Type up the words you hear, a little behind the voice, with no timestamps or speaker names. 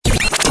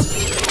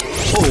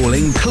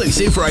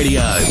All-inclusive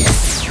radio.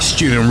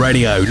 Student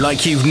radio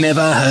like you've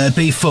never heard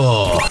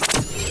before. 10,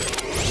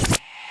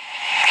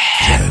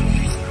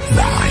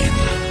 9,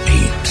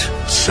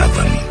 8,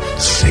 7,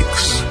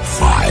 6,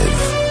 5,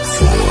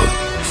 4,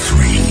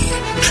 3,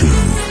 2,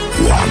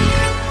 1,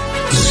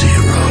 0.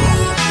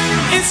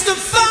 It's the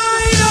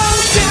final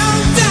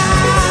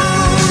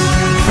countdown.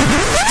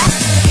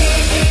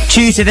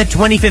 Tuesday the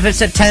 25th of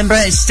September,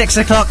 it's 6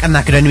 o'clock, and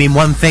that could only mean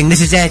one thing. This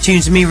is Air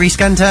Tunes with me, Rhys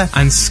Gunter.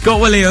 And Scott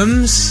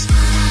Williams.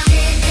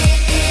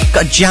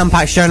 Got a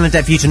jam-packed show on the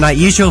deck for you tonight.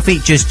 Usual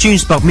features,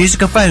 TuneSpot,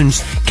 musical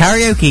phones,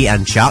 karaoke,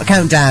 and chart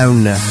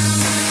countdown. And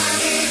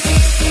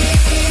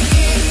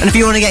if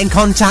you want to get in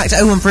contact,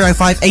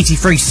 01305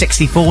 83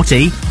 60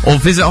 40. Or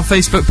visit our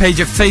Facebook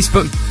page at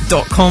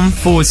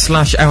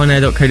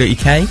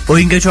facebook.com/aironair.co.uk. Or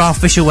you can go to our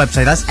official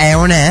website, that's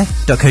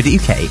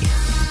aironair.co.uk.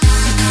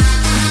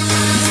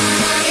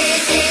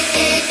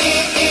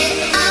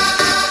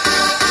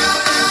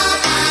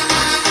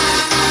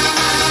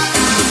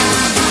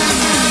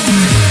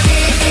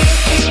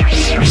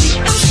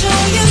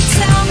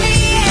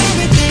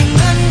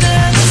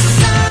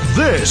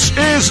 This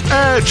is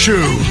Air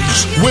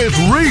Tunes with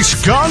Rhys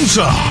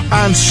Gunter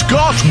and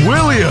Scott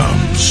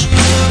Williams.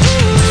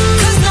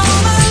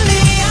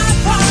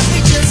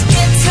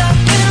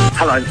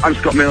 Hello, I'm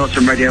Scott Mills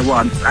from Radio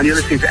 1, and you're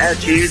listening to Air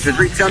Tunes with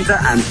Rhys Gunter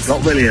and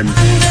Scott Williams.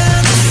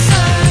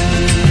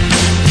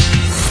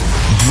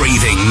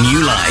 Breathing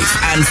new life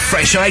and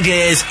fresh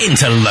ideas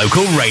into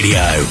local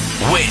radio.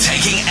 We're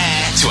taking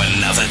air to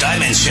another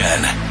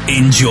dimension.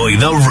 Enjoy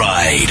the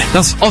ride.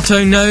 That's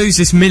Otto Knows,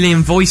 this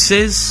Million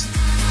Voices.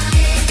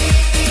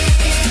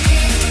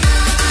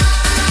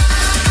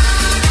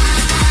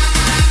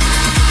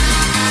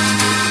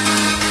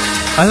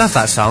 I love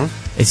that song.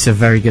 It's a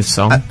very good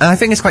song. I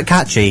think it's quite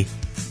catchy.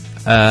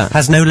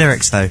 Has no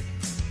lyrics though. I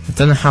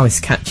don't know how it's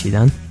catchy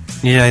then.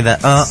 You know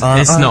that.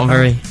 It's not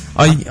very.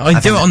 I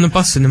do it on the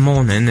bus in the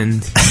morning,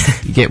 and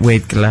you get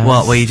weird glares.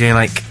 What were you doing?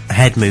 Like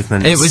head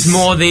movements? It was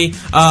more the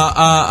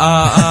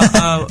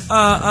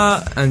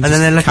and then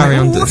they're looking. carry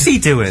on. What's he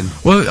doing?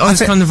 Well, I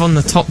was kind of on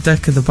the top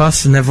deck of the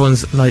bus, and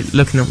everyone's like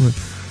looking at me.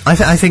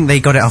 I think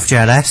they got it off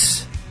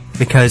JLS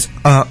because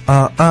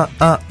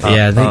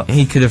yeah,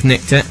 he could have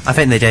nicked it. I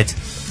think they did.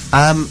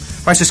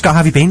 Right, so Scott, how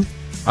have you been?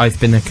 I've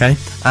been okay.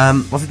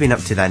 What have you been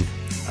up to then?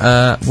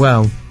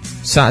 Well,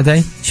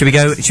 Saturday. Should we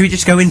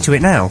just go into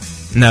it now?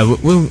 No,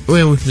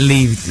 we'll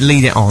lead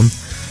it on.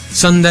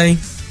 Sunday,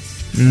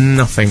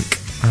 nothing.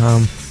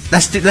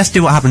 Let's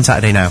do what happened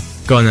Saturday now.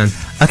 Go on then.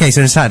 Okay,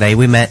 so on Saturday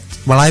we met.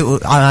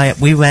 Well,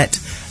 we met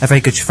a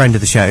very good friend of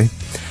the show,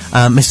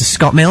 Mr.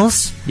 Scott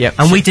Mills. Yep.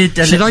 And we did.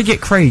 Should I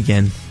get Craig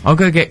in? I'll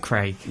go get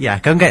Craig. Yeah,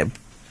 go and get.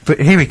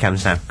 Here he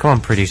comes now. Come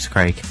on, producer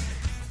Craig.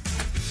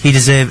 He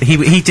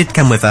did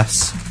come with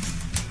us.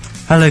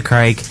 Hello,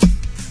 Craig.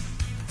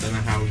 Don't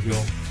know how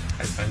your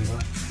headphones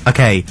work.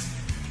 Okay.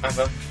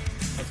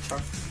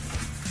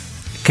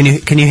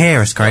 Can you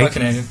hear us, Craig? I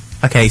can hear you.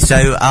 Okay,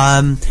 so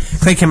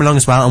Craig came along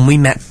as well, and we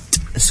met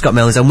Scott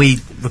Mills, and we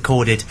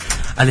recorded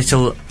a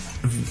little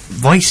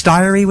voice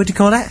diary. Would you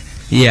call it?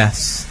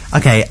 Yes.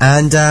 Okay,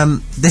 and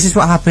this is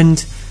what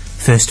happened.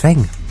 First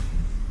thing,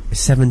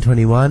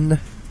 7:21.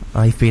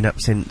 I've been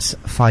up since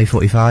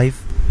 5:45.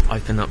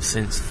 I've been up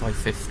since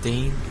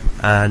 5:15.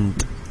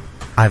 And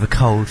I have a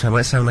cold, so I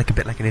might sound like a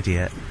bit like an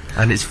idiot.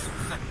 And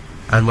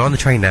we're on the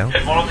train now.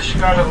 Everyone on the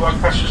Chicago work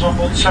passengers on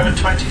board the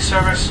 720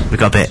 service. We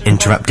got a bit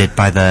interrupted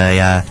by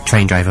the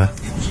train driver.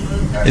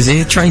 Is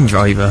he a train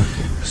driver?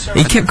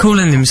 He kept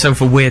calling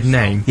himself a weird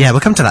name. Yeah, we'll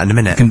come to that in a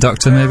minute.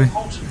 Conductor, maybe?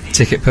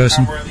 Ticket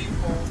person?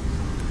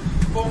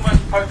 Bournemouth,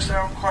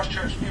 Folkestone,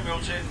 Christchurch, New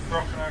Milton,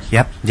 Brockenhurst,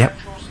 Yep.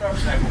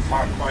 Staple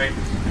Parkway,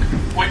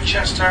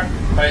 Winchester,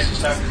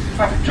 Basingstoke,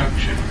 Clapham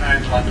Junction,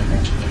 and London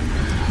Waterloo.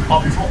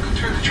 I'll be walking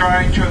through the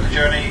train during the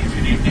journey. If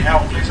you need any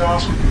help, please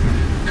ask.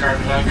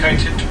 Currently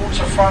located towards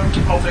the front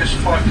of this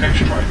 5-coach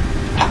train.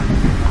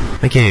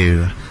 Thank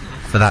you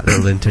for that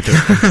little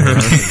introduction.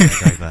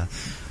 driver.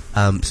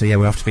 So yeah,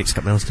 we're off to meet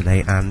Scott Mills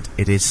today, and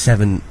it is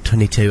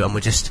 7:22, and we're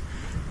just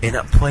in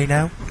Upway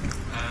now,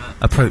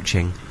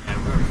 approaching. Yeah,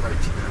 we're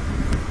approaching now.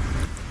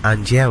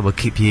 And yeah, we'll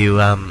keep you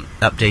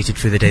updated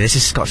through the day. This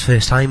is Scott's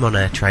first time on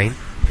a train.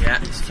 Yeah,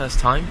 it's the first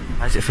time.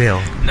 How does it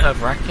feel?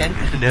 Nerve-wracking.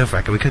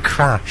 Nerve-wracking. We could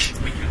crash.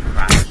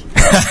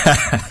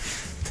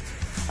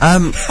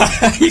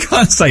 You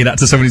can't say that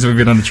to somebody who's ever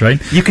been on a train.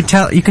 You can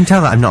tell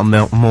that I'm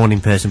not a morning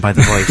person by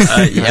the voice.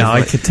 Yeah,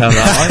 I could tell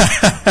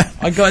that.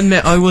 I gotta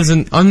admit,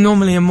 I'm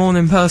normally a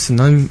morning person.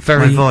 I'm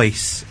very... My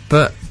voice.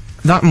 But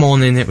that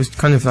morning, it was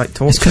kind of like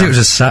torture. It's because it was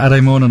a Saturday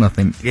morning, I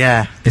think.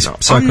 Yeah. It's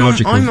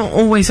psychological. I'm not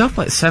always up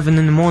at 7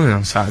 in the morning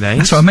on Saturdays.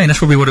 That's what I mean, that's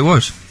probably what it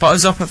was. But I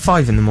was up at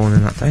 5 in the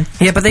morning that day.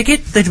 Yeah, but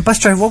the bus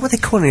driver, what were they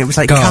calling it? It was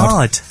like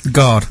Guard.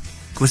 Guard.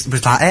 Was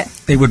that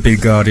it? It would be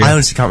Guard, yeah. I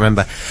honestly can't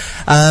remember.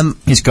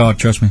 It's Guard,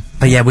 trust me.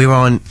 But yeah, we were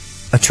on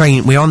the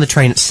train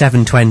at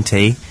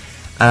 7:20,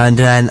 and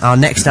then our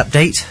next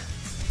update,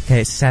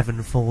 okay, it's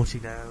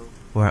 7:40 now.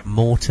 We're at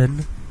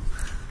Moreton.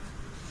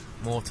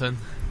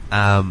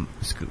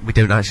 We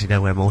don't actually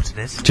know where Morton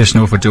is. Just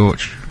north of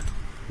Dorch.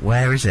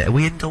 Where is it? Are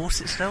we in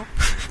Dorset still?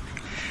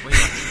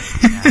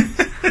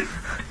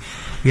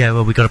 Yeah,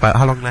 well, we got about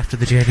how long left of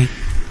the journey?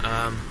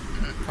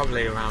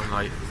 Probably around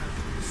like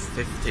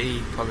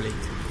 50, probably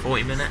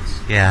 40 minutes.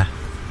 Yeah.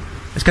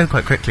 It's going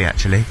quite quickly,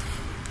 actually.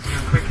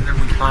 Quicker than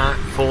we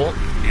thought.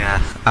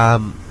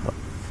 Yeah.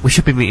 We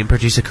should be meeting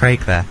producer Craig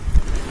there.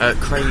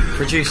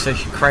 Producer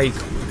Craig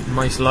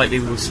most likely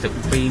will still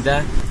be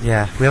there.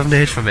 Yeah, we haven't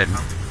heard from him.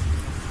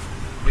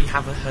 We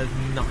haven't heard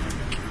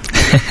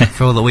nothing.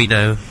 For all that we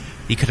know,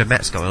 he could have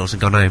met Scott Mills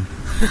and gone home.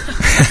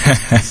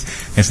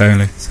 If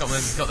only.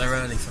 Scotland's got there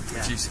early for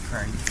producer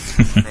Craig.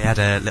 They had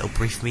a little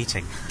brief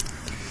meeting.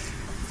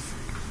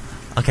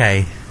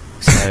 Okay,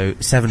 so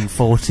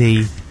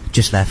 7:40,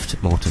 just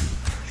left Morton.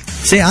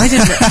 See, I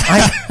didn't.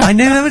 I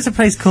knew there was a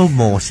place called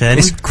Morton.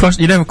 It's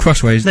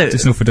Crossways, No.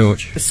 just north of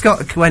Dorch.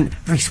 Scott went,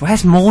 Reece,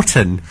 where's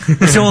Morton?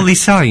 There's all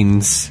these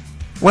signs.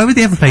 Where were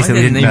the other places I that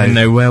we didn't didn't even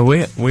know where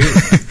we.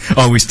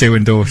 Oh, we're still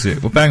in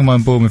Dorset. Well, bang in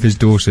mind, Bournemouth is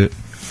Dorset.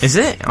 Is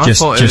it? I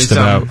Just- thought it just was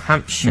about.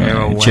 Hampshire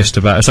or Just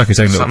about. It's like its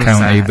own little Something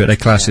county, sad. but they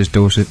class it as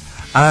Dorset.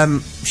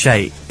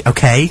 Shay,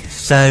 okay,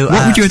 so...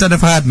 What would you have done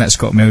if I had met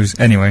Scott Mills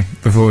anyway,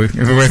 before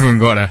everyone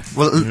got there?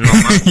 Well,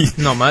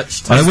 Not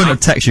much. I wouldn't have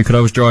texted you because I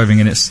was driving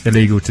and it's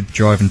illegal to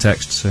drive and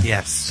text, so...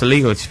 yes. It's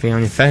illegal to be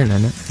on your phone,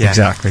 isn't it? Yeah.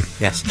 Exactly.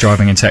 Yes.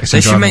 Driving and texting.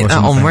 They should driving make was that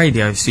on the thing.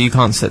 radio so you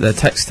can't sit there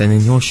texting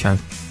in your show.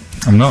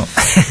 I'm not.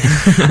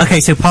 Okay,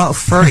 so part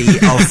 3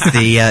 of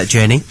the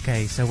journey.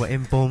 Okay, so we're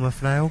in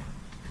Bournemouth now.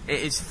 It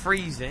is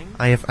freezing.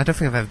 I don't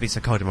think I've ever been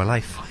so cold in my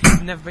life.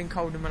 I've never been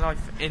cold in my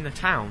life in a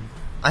town.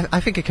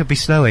 I think it could be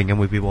snowing and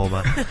we'd be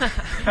warmer.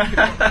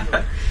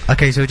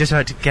 Okay, so we're just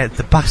about to get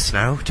the bus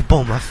now to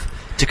Bournemouth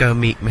to go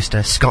and meet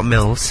Mr. Scott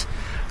Mills.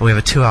 And we have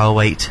a 2-hour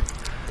wait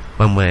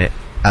when we're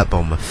at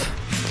Bournemouth.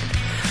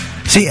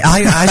 See,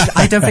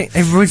 I don't think...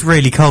 It was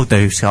really cold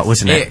though, Scott,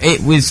 wasn't it?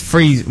 It was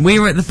freezing. We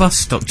were at the bus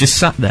stop, just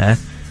sat there.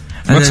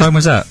 What time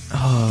was that?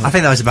 I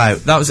think that was about...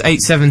 That was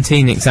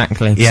 8:17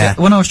 exactly. Yeah.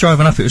 When I was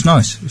driving up, it was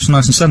nice. It was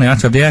nice and sunny. I had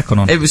to have the aircon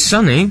on. It was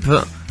sunny,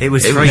 but It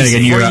was It was- Then freezing.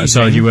 again, you were freezing.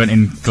 outside. You weren't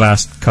in car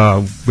car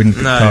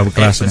no, with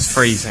glass it in was it.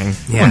 freezing.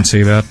 Yeah. Wasn't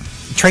too bad.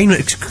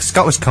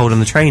 Scott was cold on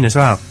the train as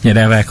well. Yeah,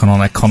 they have aircon on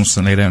there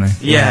constantly, don't they?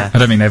 Yeah. I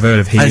don't think they've heard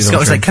of heat. And Scott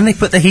was like, can they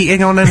put the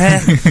heating on in here?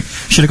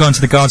 Should have gone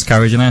to the guard's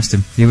carriage and asked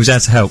him. He was there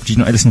to help. Did you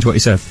not listen to what he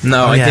said?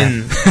 No, Oh, I yeah.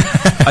 didn't.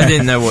 I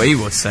didn't know what he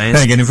was saying.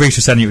 Then again, if Reece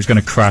was saying it was going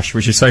to crash,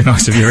 which is so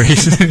nice of you,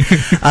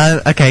 Reece.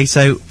 Okay,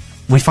 so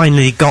we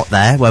finally got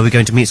there where we're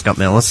going to meet Scott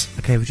Mills.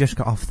 Okay, we just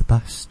got off the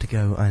bus to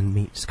go and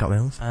meet Scott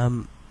Mills.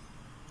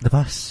 The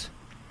bus,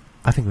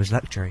 I think it was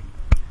luxury.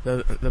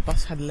 The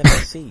bus had leather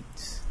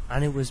seats.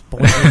 And it was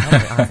boiling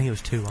hot. I think it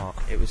was too hot.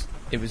 It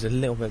was a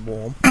little bit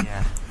warm.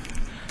 Yeah.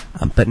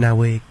 But now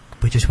we're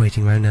just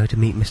waiting around now to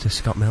meet Mr.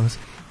 Scott Mills.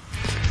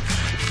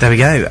 There we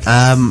go.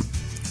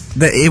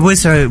 It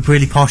was a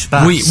really posh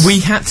bus. We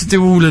had to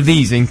do all of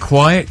these in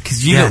quiet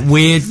because you Yeah. look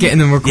weird getting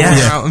them recorded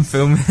Yeah. out and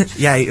film it.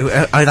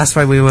 Yeah, that's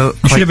why we were You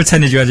should quite... have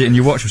pretended you had it in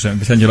your watch or something.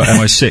 Pretend you're like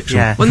MI6.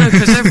 Yeah. Well, no,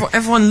 because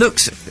everyone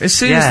looks as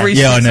soon Yeah. as Reece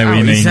Yeah, I gets know what out,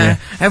 you he's mean, there,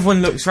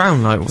 everyone looks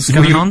round like, what's As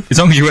going on? As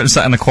long as you weren't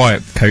sat in a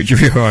quiet coach, you'll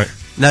be alright.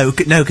 No,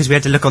 because we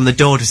had to look on the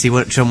door to see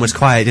which one was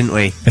quiet, didn't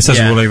we? It says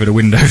Yeah. all over the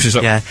windows. It's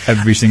like Yeah.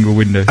 every single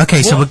window.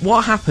 Okay, so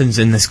What happens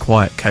in this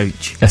quiet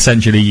coach?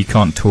 Essentially, you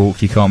can't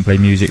talk, you can't play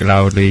music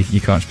loudly,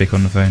 you can't speak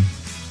on the phone.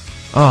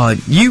 Oh,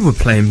 you were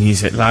playing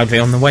music loudly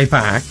on the way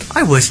back.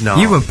 I was not.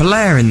 You were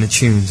blaring the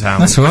tunes out.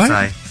 That's alright.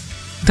 Sorry.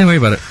 Don't worry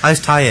about it. I was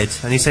tired,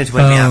 and he said to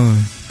wake me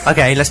up.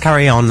 Okay, let's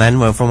carry on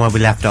then from where we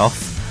left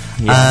off.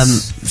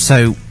 Yes.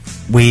 So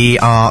we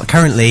are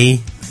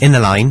currently in the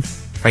line,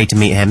 ready to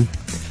meet him.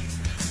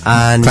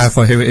 And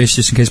Clarify who it is,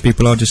 just in case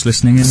people are just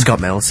listening in.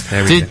 Scott Mills.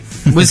 There we go.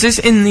 Was this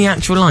in the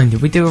actual line?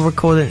 Did we do a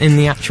recording in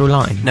the actual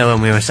line? No,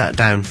 when we were sat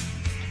down.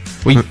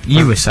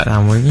 You were sat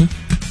down, weren't you?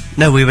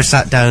 No, we were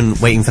sat down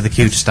waiting for the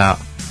queue to start.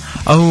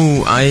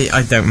 Oh,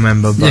 I don't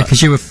remember, Yeah, but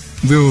because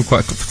we were all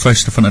quite close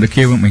to the front of the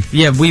queue, weren't we?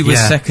 yeah, we were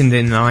Yeah. second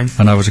in line.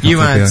 And I was a couple You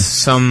of had behind.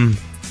 some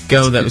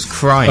girl that was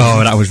crying.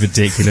 Oh, that was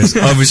ridiculous.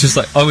 I was just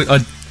like,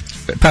 I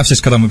perhaps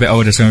just because I'm a bit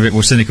older, so I'm a bit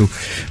more cynical,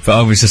 but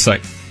I was just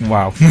like,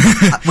 wow.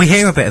 We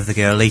hear a bit of the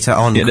girl later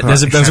on. Yeah, there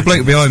was a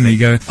bloke behind me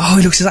going, oh,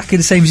 he looks exactly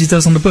the same as he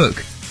does on the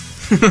book.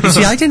 You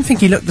see, I didn't think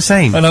he looked the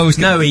same. And I was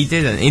No, he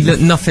didn't. He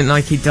looked nothing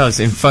like he does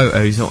in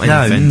photos or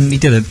No. anything. he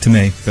did it to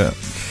me, but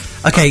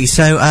Okay,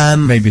 so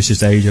maybe it's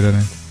just age, I don't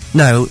know.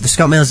 no, the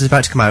Scott Mills is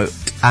about to come out,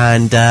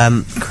 and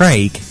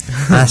Craig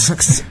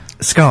asks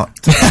Scott.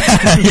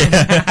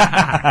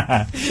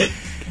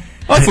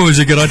 I thought it was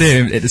a good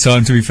idea at the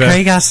time, to be fair.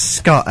 Craig asks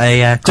Scott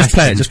a question. Just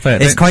play it, just play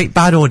it. It's quite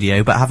bad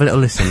audio, but have a little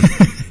listen.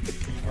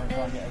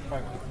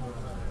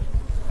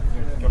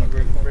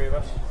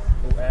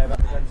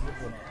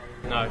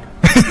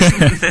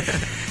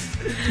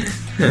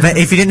 But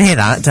if you didn't hear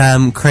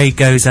that, Craig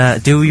goes,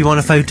 do you want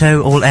a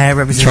photo, all air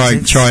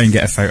representatives? Try and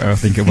get a photo, I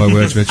think, of my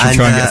words, but try and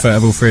get a photo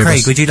of all three Craig,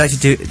 of us. would you like to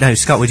do... No,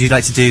 Scott, would you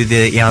like to do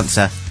the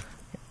answer?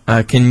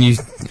 Can you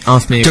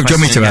ask me a Do you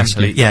want me question to again, ask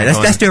you? please? Yeah, Go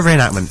on. let's do a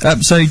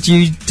reenactment. So do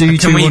you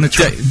Can we want to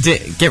try?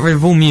 get rid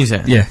of all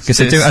music? Yeah, because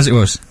do it as it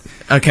was.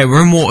 Okay,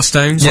 we're in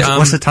Waterstones. Yeah,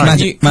 what's the time?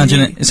 Imagine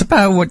it. It's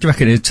about, what do you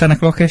reckon, it's 10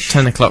 o'clock-ish?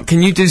 10 o'clock.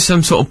 Can you do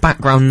some sort of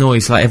background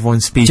noise like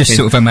everyone's speaking? Just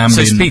sort of a So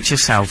ambient- speak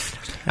yourself.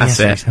 That's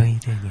it. How are you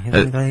doing? You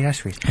haven't got any ice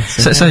cream?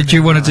 So do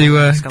you want to do,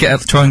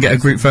 try and get a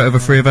group photo of the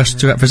three of us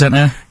to represent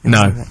her?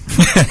 No.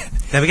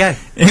 There we go.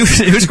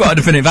 It was quite a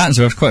definitive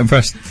answer, I was quite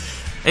impressed.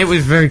 It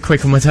was very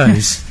quick on my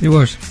toes. It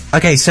was.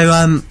 Okay,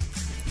 so,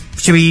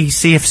 should we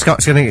see if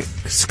Scott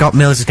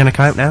Mills is gonna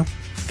come out now?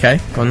 Okay,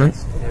 go on then.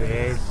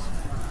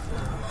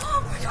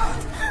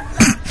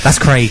 That's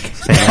Craig.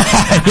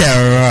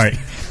 Yeah, alright.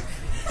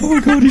 Oh my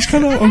god, he's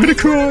come out, I'm gonna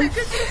cry.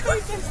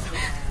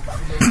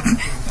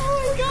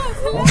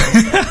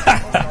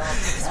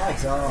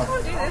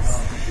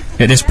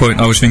 At this point,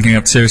 I was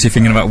seriously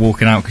thinking about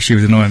walking out because she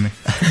was annoying me.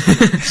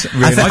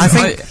 Really.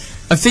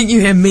 I think you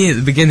hear me at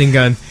the beginning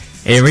going,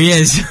 here he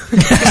is.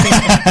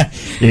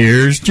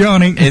 Here's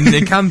Johnny. In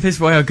the campus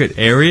where I could,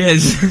 here he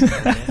is.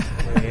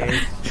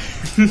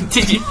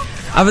 Did you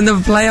have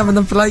another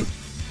play?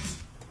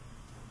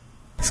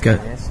 It's good.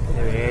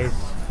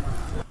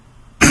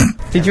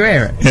 Did you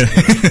hear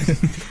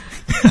it?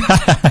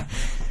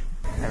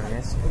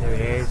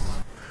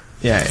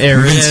 Yeah, here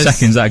he Within is.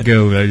 seconds, that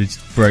girl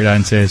just broke down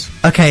in tears.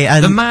 Okay,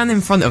 and The man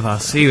in front of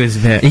us, he was a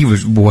bit... He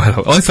was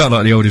well. I felt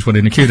like the oldest one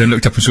in the queue. Then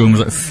looked up and saw him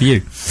and was like,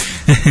 "Phew."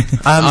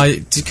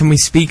 can we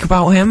speak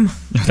about him?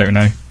 I don't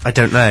know. I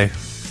don't know.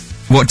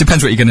 What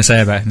depends what you're going to say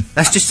about him.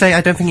 Let's just say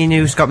I don't think he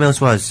knew who Scott Mills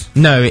was.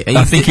 No,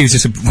 I think he was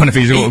just one of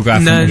his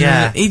autograph. No,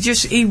 Yeah.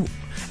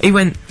 he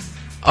went.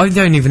 I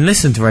don't even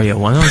listen to Radio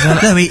 1. I was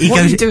like, No, he what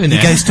goes. are you doing he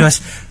here? goes to us.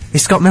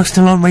 Is Scott Mills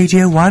still on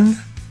Radio 1?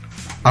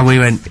 And we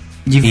went.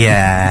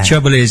 Yeah. The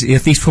trouble is,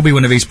 if he's probably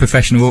one of these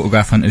professional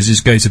autograph hunters,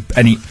 just go to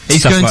any. He's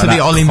stuff going like to the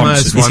that Ollie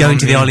Murs constantly. He's one going on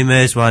to the the- Ollie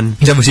Murs one.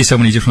 He's obviously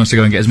someone who just wants to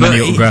go and get as many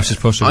But he- autographs as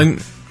possible.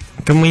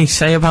 Can we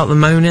say about the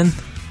moaning?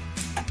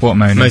 What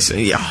moaning?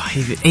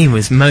 He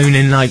was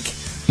moaning like.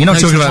 You're not no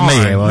talking about me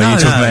tomorrow. here, are you? No, You're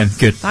talking no. about him.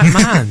 Good. That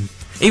man.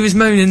 He was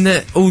moaning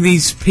that all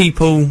these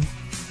people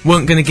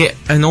weren't going to get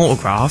an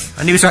autograph.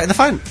 And he was right at the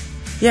front.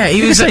 Yeah, he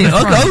You was were at saying, the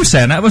I front. was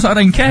saying that, I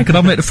don't care because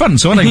I'm at the front,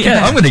 so I don't care.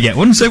 Yeah. I'm going to get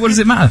one, so what does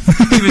it matter?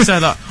 He was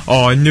like,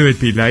 oh, I knew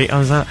it'd be late. I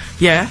was like,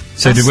 yeah.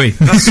 So did we.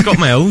 That's Scott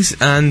Mills,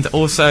 and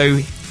also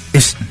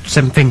It's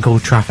something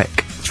called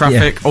traffic.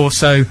 traffic.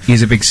 Also,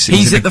 He's a big.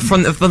 he's at the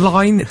front of the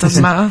line. It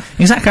doesn't matter.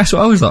 Exactly, that's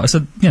what I was like. I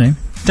said,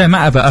 don't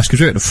matter about us because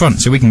we're at the front,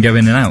 so we can go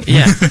in and out.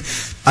 Yeah.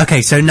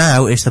 Okay, so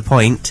now is the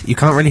point. You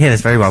can't really hear this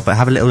very well, but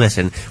have a little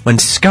listen. When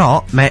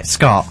Scott met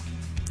Scott.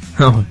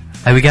 Oh.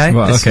 There we go.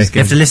 Right, This okay. is- You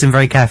have to listen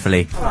very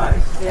carefully.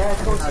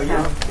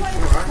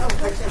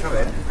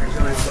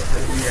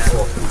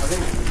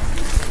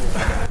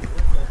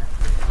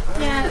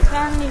 Yeah, it's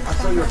family.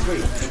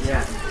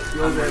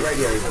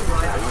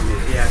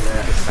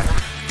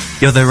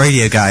 You're the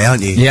radio guy,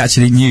 aren't you? He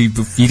actually knew,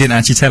 but you didn't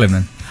actually tell him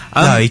then.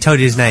 No, he told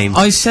you his name.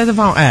 I said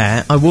about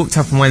air. I walked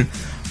up and went.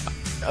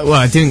 Well,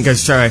 I didn't go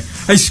straight away.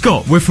 Hey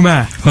Scott, we're from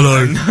air.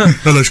 Hello.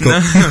 Hello,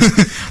 Scott.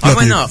 I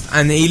went up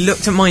and he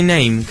looked at my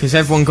name because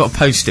everyone got a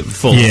post-it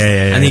before.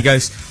 Yeah. And he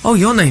goes, "Oh,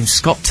 your name's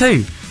Scott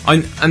too."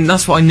 And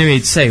that's what I knew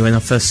he'd say when I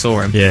first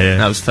saw him. Yeah.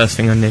 That was the first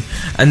thing I knew.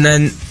 And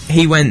then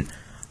he went,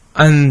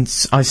 and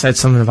I said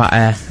something about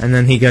air, and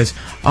then he goes,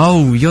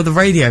 "Oh, you're the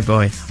radio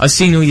boy. I've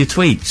seen all your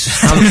tweets."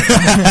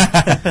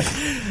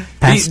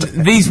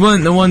 These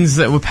weren't the ones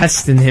that were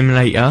pesting him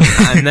later.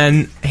 And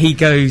then he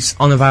goes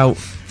on about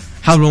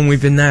how long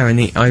we've been there, and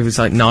I was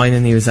like 9,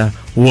 and he was like,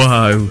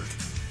 "Whoa."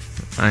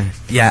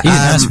 Yeah, He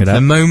didn't ask me that.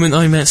 The moment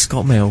I met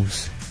Scott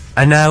Mills.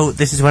 and now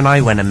this is when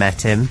I went and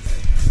met him.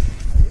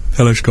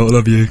 Hello, Scott.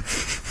 Love you.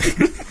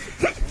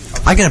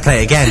 I'm going to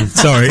play it again.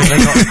 Sorry. I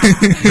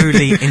got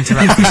rudely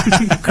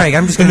interrupted. Craig,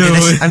 I'm just going to do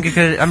this.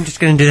 I'm just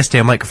going to do this to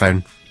your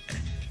microphone.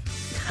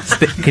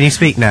 Can you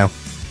speak now?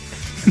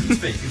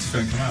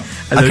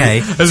 Okay,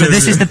 so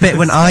this is the bit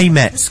when I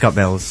met Scott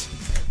Mills.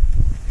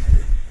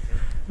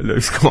 Hello,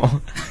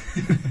 Scott.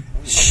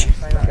 Is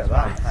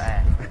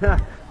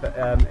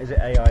it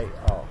AI?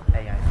 Oh,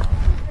 AI.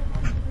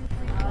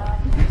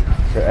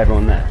 So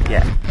everyone there?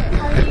 Yeah.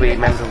 Because we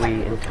remember we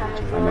interviewed you.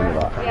 I remember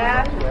that.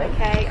 Yeah,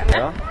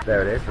 okay.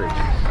 There it is, Reece.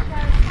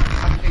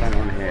 Hang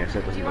on here so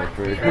it doesn't go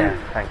through. Yeah,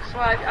 thanks.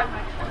 Well, I'm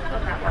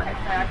on that one, so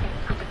I think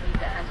you just need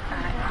it as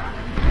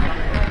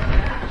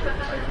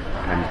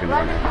I'm just going to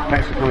run out.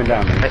 Thanks for coming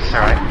down, mate. It's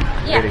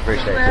alright. Really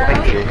appreciate it.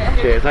 Thank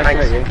you. Cheers.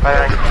 Nice to meet you.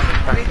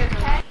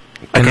 Bye.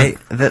 Okay,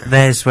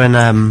 there's when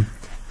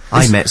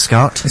I met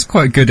Scott. It's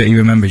quite good that he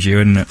remembers you,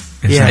 isn't it?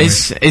 Yeah.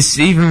 It's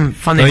even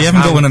funny. Oh, you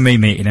haven't how- got one of me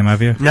meeting him,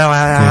 have you? No, I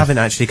haven't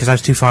actually, because I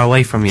was too far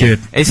away from you. Good.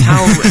 It's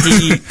how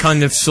he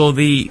kind of saw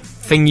the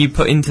thing you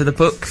put into the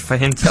book for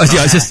him to. Oh,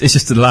 yeah, it's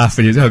just a laugh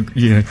and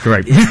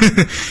great.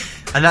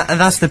 And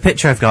that's the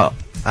picture I've got.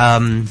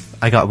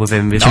 I got with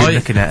him.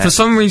 Looking at For it.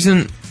 some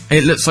reason,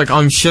 it looks like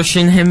I'm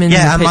shushing him in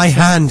Yeah, the and my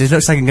picture. hand. It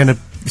looks like I'm going to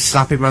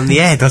slap him around the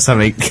head or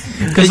something.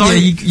 Because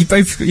you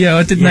both,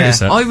 I did notice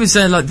that. I was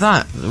there like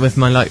that, with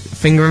my, like,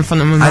 finger in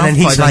front of my mouth, And then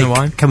he's but I don't know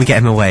why. like, can we get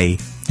him away?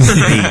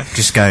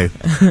 Just go.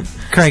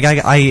 Craig,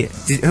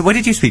 what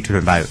did you speak to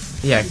him about?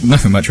 Yeah.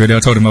 Nothing much really. I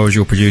told him I was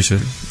your producer.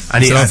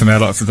 And So nothing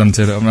I'd like to have done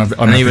to it. I'm And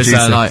a he was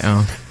producer. like,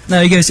 oh.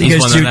 No, he goes, He's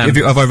one of them.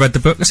 have I read the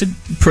book? I said,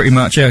 pretty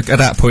much, yeah. At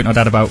that point, I'd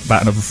had about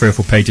another 3 or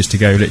 4 pages to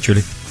go,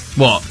 literally.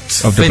 What?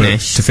 Of the book,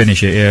 to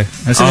finish it, yeah.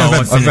 I said,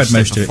 I've read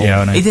most of it, yeah,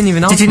 I know. He didn't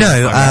even ask Did you me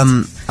know, if I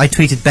read. I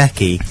tweeted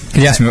Becky.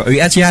 He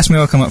actually asked me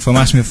where I come up from,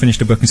 asked me to finish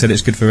the book and said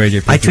it's good for radio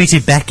people. I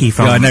tweeted Becky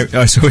from... Yeah, I know,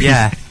 I saw you.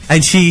 Yeah.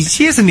 And she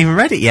hasn't even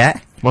read it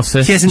yet. What's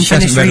this? She hasn't She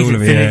hasn't finished read all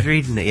of it, yeah.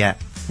 reading it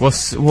yet.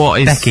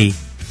 What is... Becky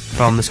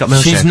from the Scott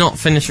Mills She's Show. not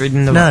finished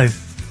reading the No.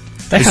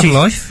 They have She-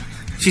 life.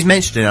 She's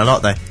mentioned it a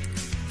lot, though.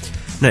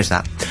 Notice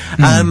that.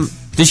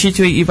 Did she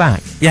tweet you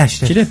back? Yeah, she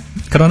did. She did.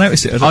 Could I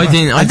notice it? I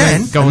didn't. I And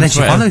then, don't go on and then she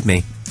Twitter. followed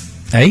me.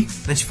 Hey?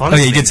 Then she followed Oh,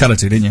 me. yeah, you did tell her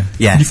to, didn't you?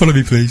 Yeah. Can you follow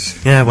me, please?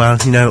 Yeah, well,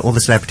 you know, all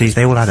the celebrities,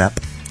 they all add up.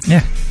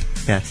 Yeah.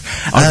 Yes.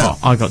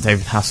 I got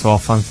David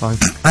Hasselhoff on phone.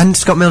 And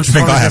Scott Mills I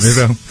think followed I have us.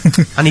 as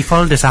well. And he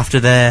followed us after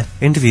the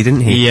interview,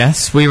 didn't he?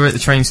 Yes, we were at the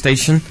train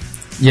station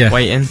Yeah.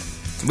 waiting.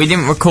 We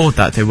didn't record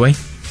that, did we?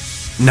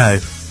 No.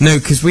 No,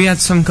 because we had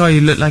some guy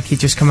who looked like he'd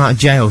just come out of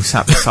jail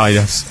sat beside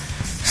us.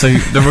 So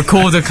the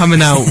recorder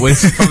coming out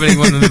was probably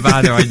one of the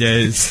badder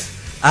ideas.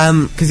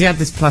 Because he had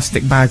this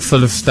plastic bag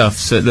full of stuff,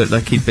 so it looked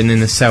like he'd been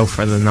in a cell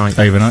for the night.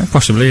 Overnight,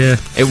 possibly, yeah.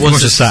 It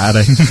was a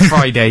Saturday.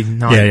 Friday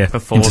night yeah,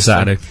 before. into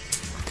Saturday.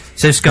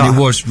 So, And Scott... it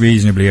was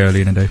reasonably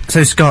early in the day.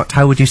 So, Scott,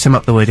 how would you sum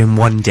up the word in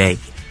one day?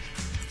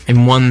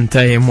 In one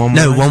day, in one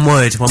No, word? one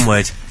word, one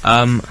word.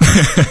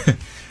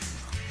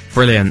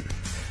 Brilliant.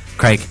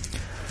 Craig.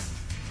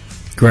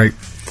 Great.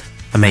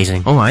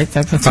 Amazing. Alright,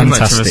 don't put too much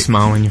of a Fantastic.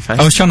 smile on your face.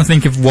 I was trying to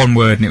think of one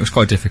word and it was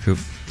quite difficult.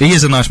 He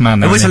is a nice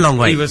man, though. It was a isn't long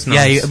way. He was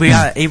Yeah,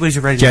 nice. he was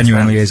a really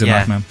Genuinely nice is a man.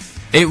 nice man.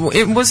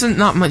 It wasn't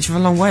that much of a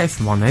long way, if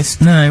I'm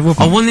honest. No, it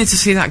wasn't. I wanted to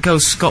see that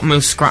girl's Scott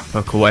Mills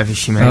scrapbook or whatever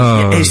she made.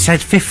 Oh. It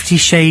said 50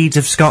 Shades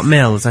of Scott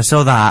Mills. I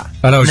saw that.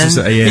 Oh, that was And just,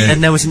 then, yeah.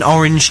 And there was an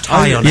orange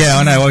tie on it. Yeah,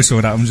 I know, I saw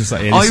that. I'm just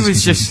like, yeah, I this was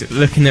is just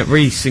looking at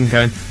Reese and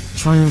going,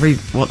 trying to read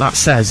what that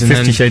says, and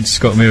 50 then Shades of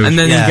Scott Mills. and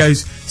then Yeah. he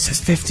goes, it says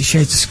 50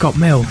 Shades of Scott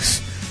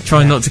Mills.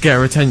 Trying not to get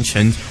her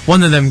attention.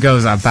 One of them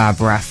girls had bad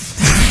breath.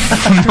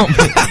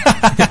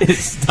 It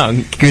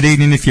stunk. Good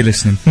evening if you're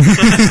listening.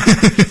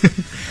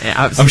 It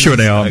I'm absolutely sure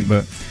they stunk. aren't,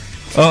 but...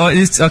 Oh,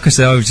 it's, like I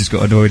said, I was just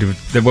got annoyed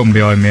with the one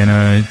behind me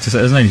and just,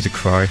 there's no need to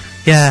cry.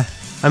 Yeah.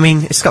 I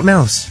mean, it's Scott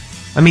Mills.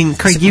 I mean,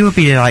 Craig, you would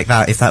be like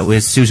that if that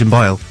was Susan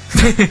Boyle.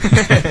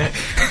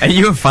 Are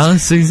you a fan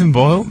of Susan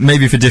Boyle?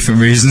 Maybe for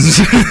different reasons.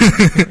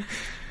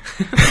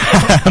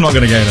 I'm not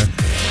going to go there.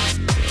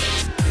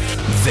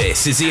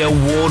 This is the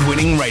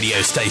award-winning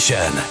radio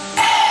station.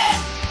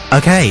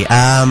 Okay,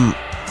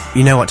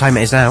 you know what time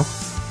it is now?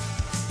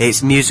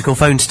 It's musical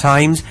phones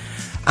times,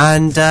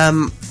 and,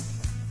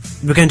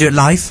 we're gonna do it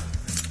live,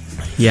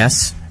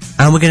 Yes.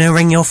 and we're gonna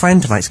ring your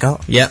friend tonight,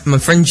 Scott. Yep, my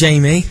friend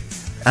Jamie.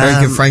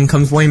 Very good friend,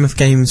 comes Weymouth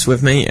games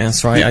with me.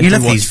 That's right, I you do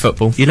love watch these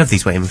football. You love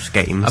these Weymouth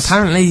games.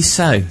 Apparently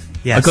so.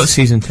 Yes. I got a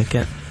season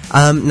ticket.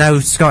 Now,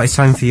 Scott, it's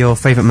time for your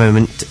favourite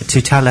moment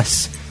to tell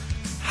us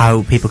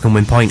how people can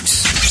win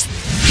points.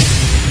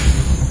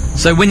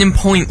 So winning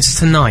points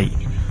tonight.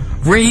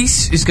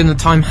 Reese is going to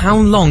time how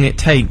long it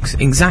takes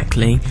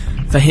exactly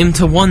for him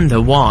to wonder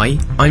why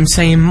I'm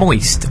saying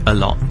moist a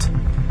lot.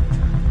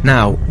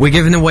 Now, we're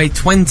giving away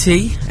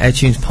 20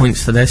 AirTunes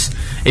points for this,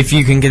 if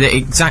you can get it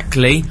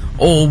exactly,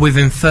 or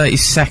within 30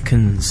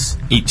 seconds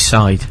each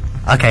side.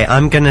 Okay,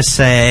 I'm gonna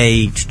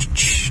say...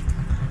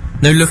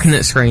 No looking at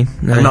the screen.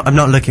 No. I'm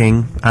not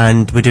looking,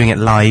 and we're doing it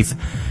live.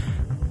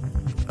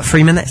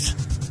 3 minutes?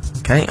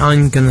 Okay,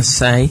 I'm going to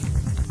say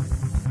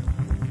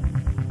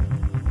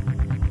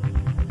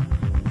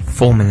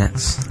 4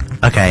 minutes.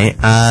 Okay,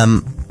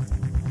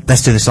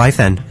 let's do this live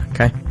then.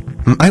 Okay.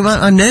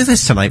 I'm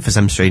nervous tonight for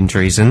some strange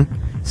reason.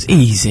 It's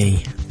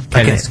easy.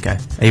 Okay, let's go.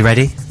 Are you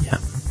ready? Yeah.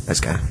 Let's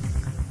go.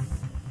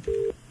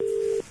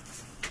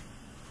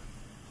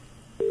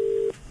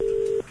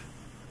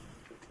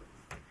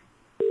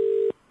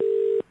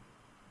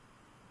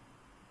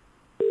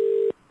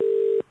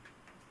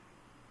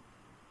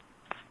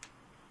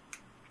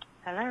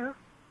 Hello?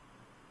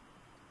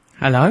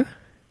 Hello?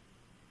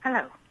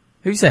 Hello.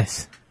 Who's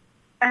this?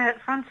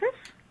 Francis?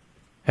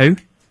 Who?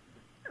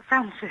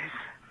 Francis.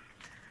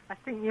 I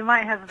think you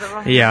might have the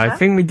wrong Yeah, I number.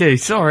 think we do.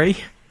 Sorry.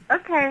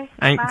 Okay.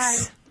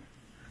 Thanks. Bye.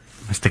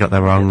 Must have got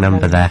the wrong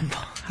number there.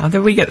 How did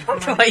we get... How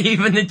do I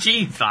even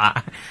achieve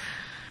that?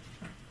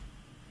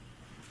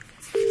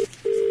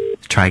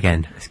 Let's try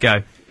again. Let's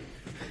go.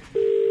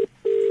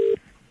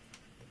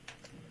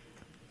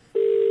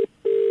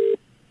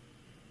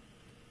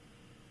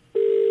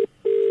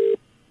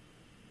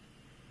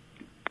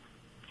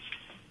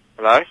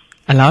 Hello?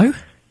 Hello?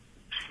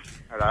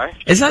 Hello?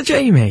 Is that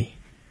Jamie?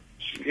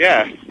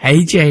 Yeah.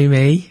 Hey,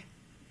 Jamie.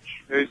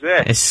 Who's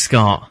this? It's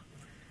Scott.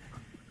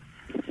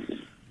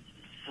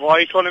 Why are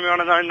you calling me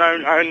on an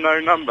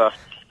unknown number?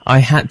 I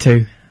had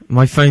to.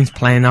 My phone's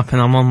playing up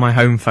and I'm on my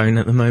home phone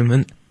at the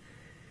moment.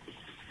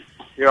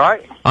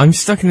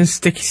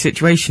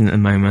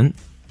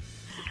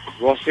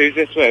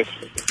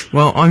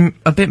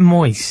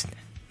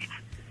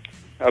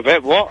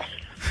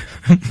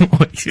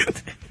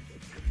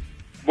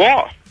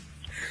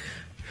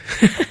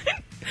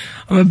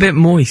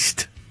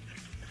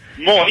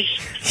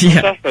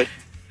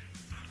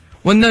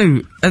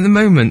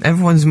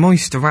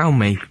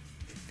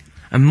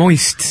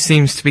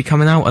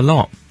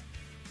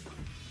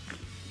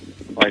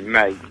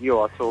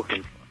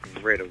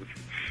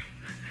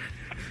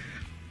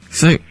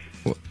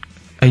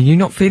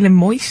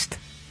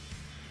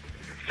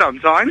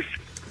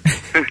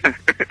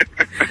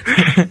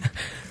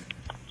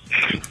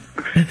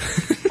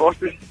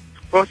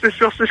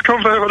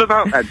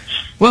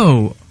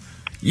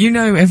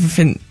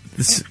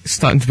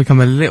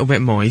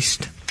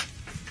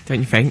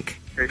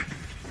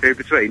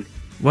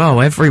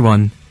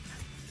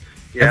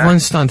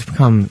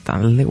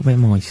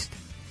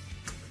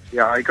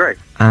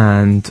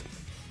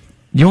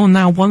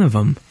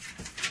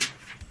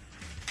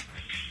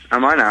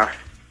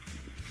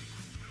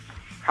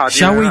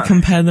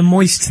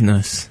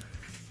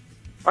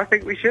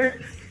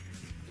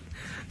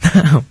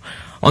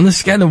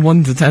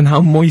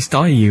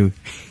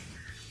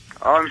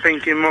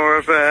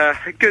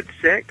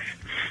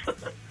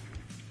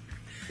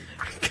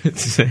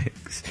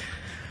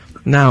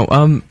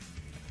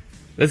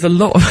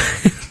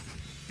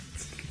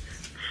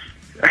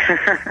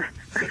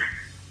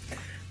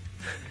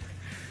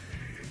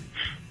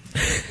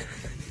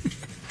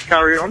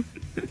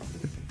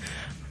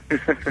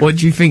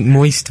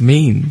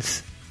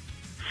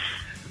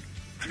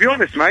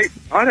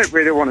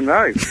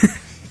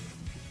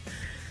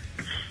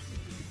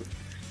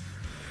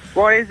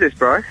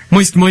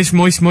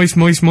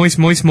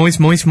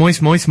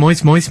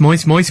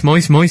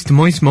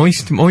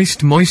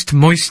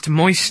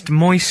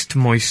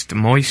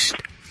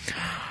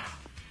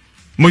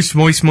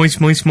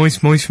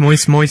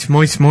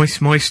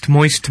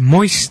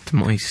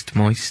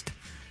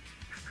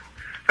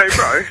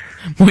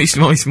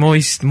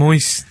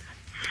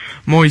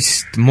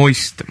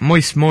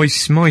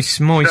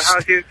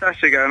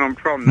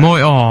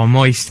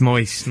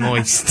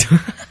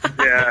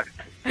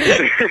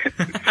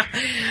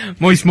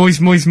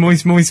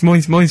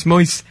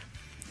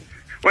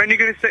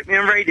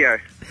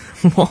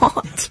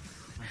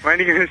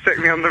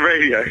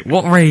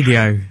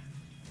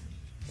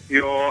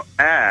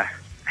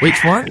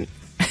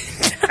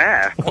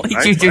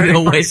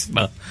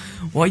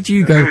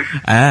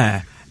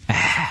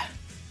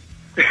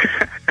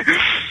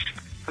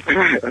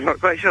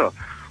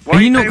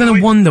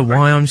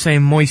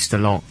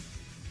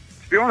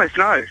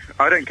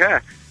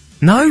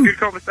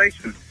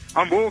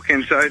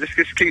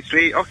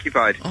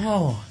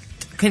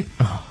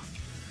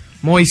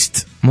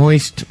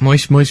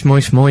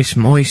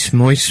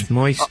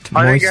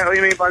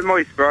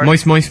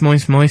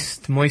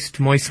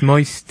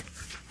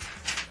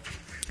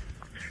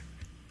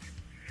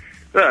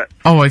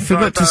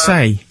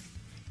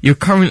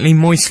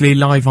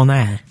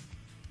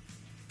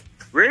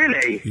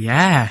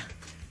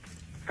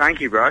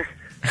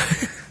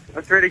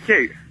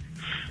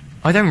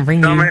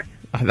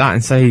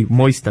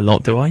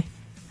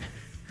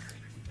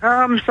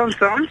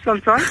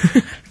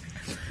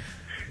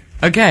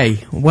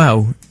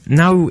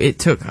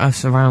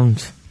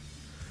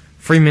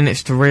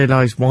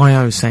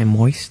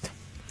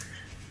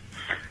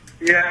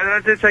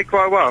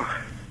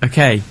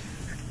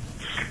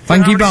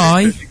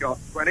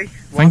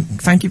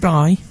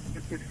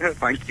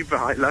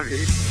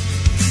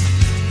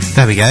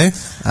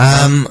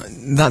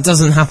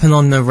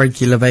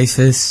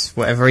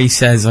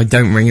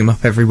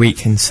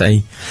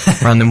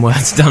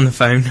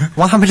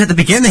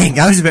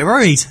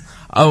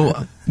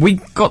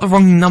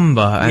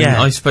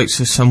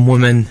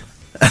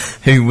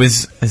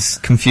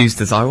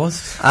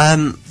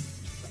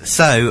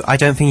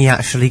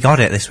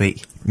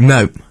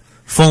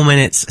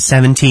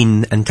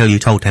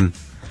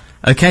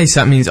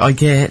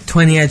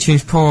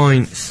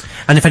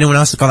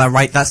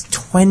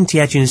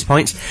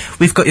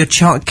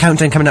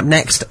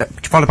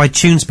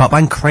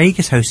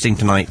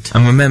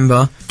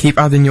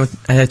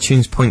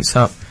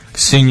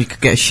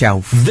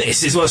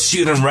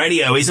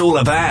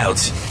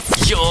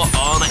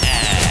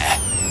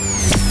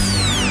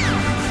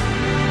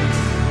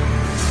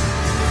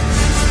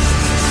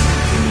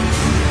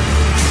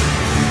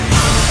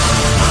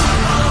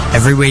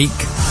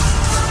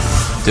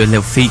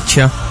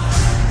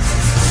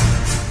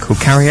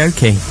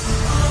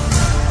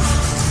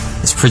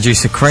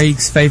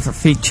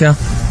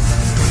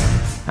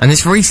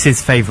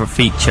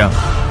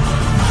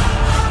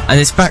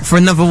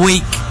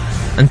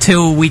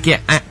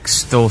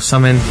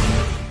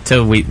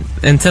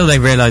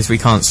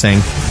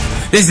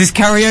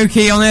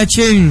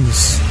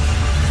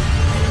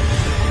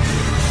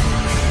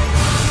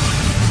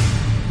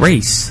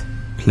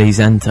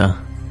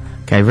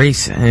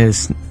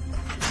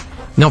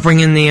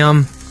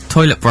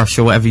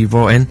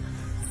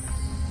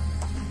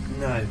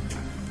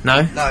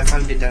 No? No, I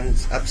found it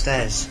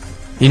upstairs.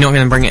 You're not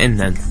going to bring it in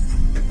then?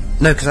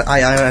 No, because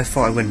I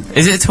thought I wouldn't.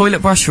 Is it a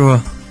toilet brush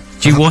or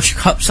do you wash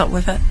cups up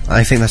with it?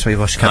 I think that's what you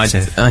wash cups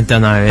with. I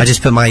don't know. I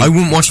just put my... I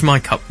wouldn't wash my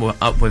cup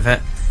up with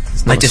it.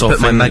 I just put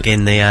my mug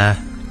in the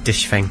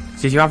dish thing.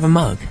 Did you have a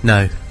mug?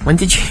 No. When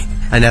did you?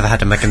 I never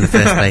had a mug in the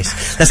first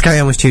place. Let's carry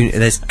on with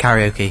there's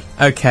karaoke.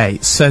 Okay,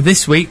 so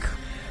this week,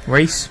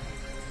 Reese.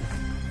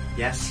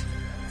 Yes.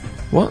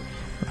 What?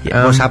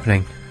 Yeah, what's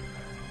happening?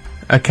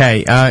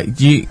 Okay,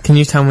 can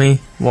you tell me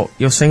what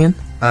you're singing?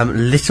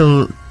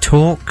 Little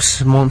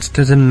Talks,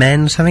 Monsters and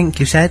Men, I think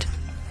you said.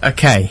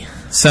 Okay,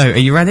 so are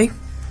you ready?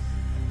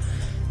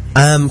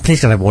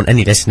 Please don't want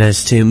any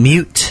listeners to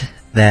mute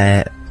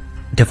their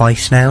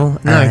device now.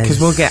 No,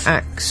 because we'll get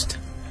axed.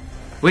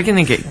 We're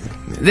gonna get...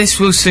 This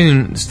will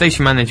soon... The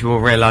station manager will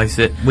realise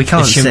that we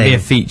can't it shouldn't sing. be a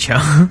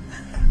feature.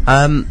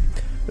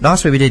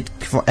 Last week we did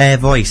Air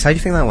Voice. How do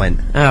you think that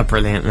went?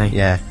 Brilliantly.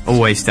 Yeah.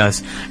 Always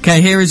does.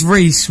 Okay, here is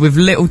Reese with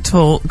Little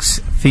Talks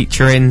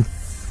featuring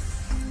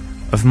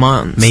Of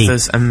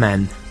Monsters and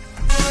Men.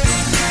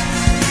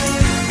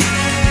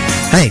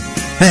 Hey,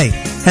 hey,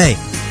 hey.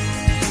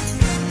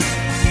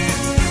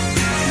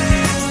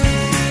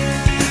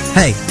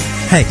 Hey,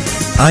 hey,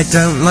 I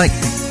don't like...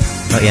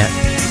 Not yet.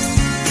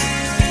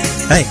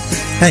 Hey,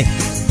 hey.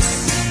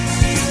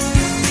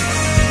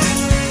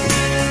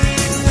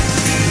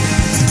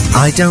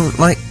 I don't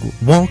like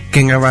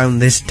walking around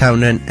this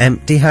town an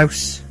empty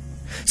house.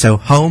 So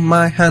hold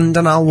my hand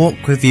and I'll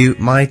walk with you,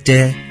 my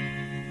dear.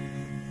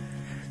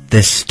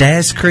 The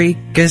stairs creak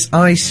as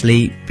I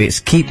sleep, it's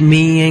keeping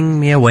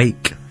me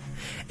awake.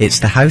 It's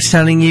the house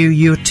telling you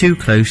you're too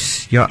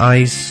close, your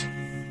eyes.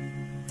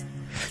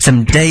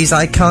 Some days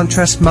I can't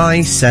trust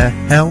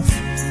myself.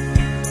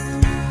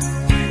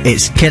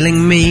 It's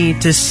killing me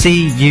to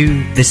see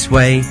you this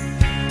way.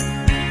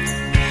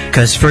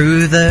 'Cause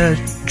through the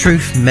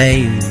truth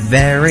may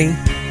vary,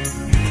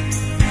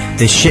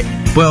 this ship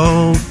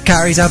will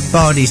carry our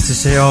bodies to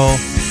shore.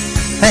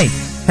 Hey,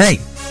 hey.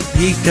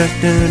 Hey,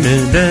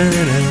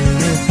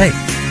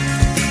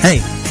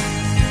 hey.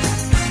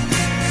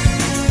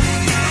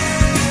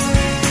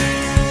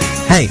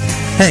 Hey,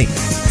 hey.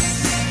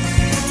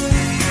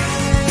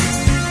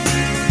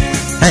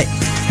 Hey,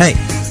 hey.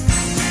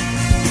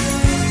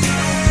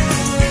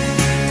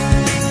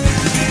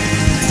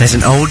 There's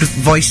an old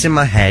voice in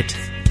my head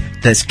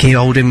that's keep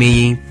holding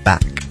me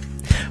back.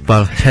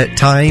 Well,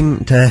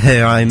 time to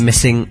her I'm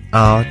missing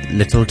our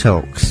little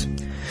talks.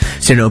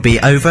 Soon it'll be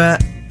over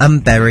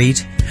and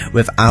buried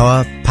with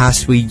our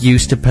past we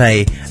used to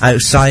play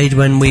outside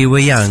when we were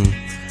young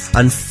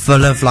and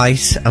full of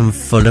light and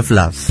full of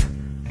love.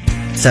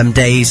 Some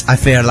days I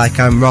feel like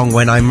I'm wrong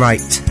when I'm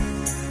right.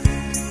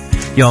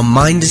 Your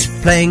mind is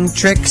playing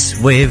tricks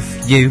with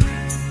you.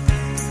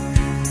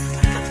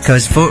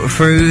 'Cause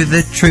through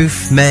the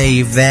truth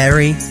may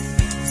vary,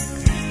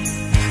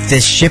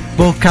 this ship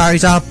will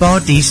carry our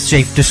bodies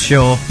safe to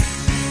shore.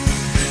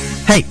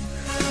 Hey.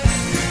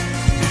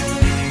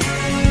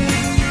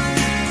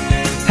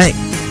 Hey.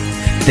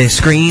 The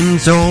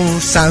screams all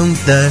sound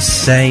the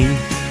same.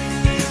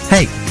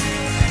 Hey.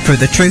 Through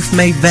the truth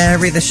may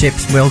vary, the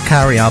ships will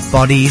carry our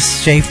bodies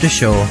safe to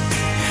shore.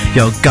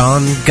 You're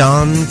gone,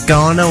 gone,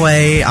 gone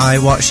away, I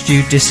watched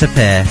you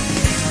disappear.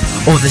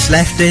 All that's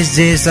left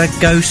is a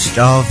ghost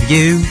of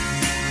you.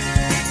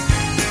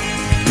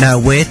 Now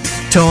we're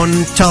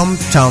torn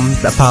tom-tom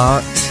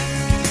apart.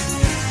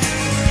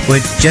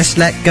 We'll just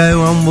let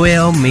go and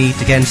we'll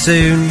meet again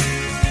soon.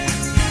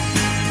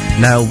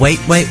 Now wait,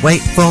 wait,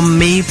 wait for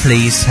me,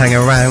 please hang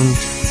around.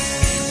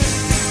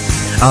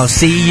 I'll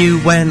see you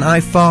when I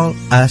fall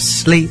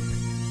asleep.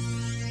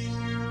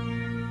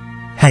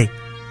 Hey,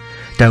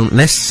 don't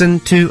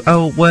listen to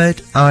a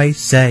word I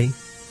say.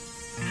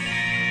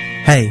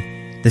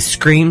 Hey, the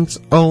screams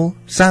all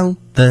sound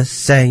the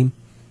same.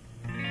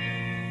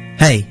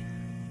 Hey,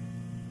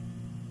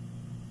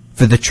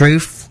 for the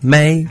truth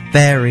may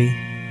vary,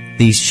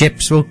 these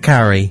ships will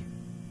carry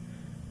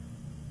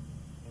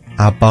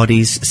our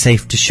bodies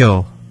safe to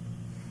shore.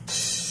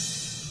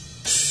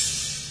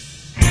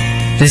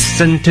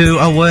 Listen to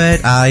a word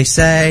I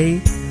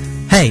say.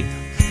 Hey,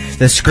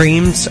 the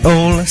screams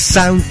all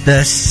sound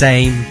the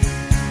same.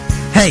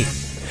 Hey,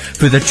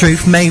 for the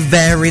truth may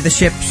vary, the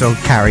ships will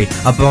carry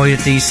our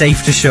bodies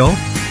safe to shore.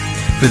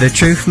 For the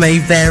truth may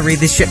vary,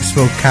 the ships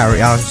will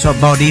carry our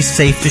bodies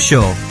safe to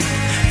shore.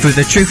 For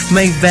the truth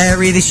may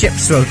vary, the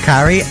ships will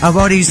carry our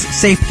bodies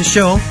safe to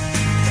shore.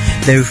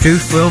 The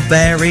truth will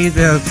vary,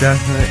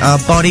 our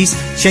bodies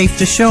safe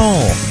to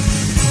shore.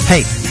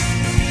 Hey.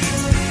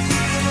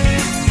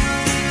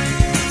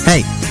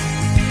 Hey.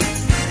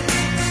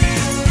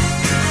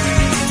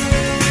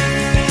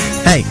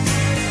 Hey.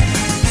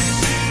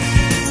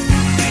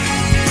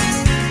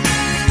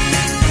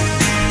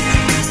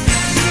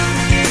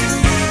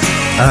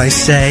 I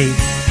say,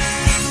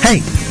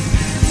 hey.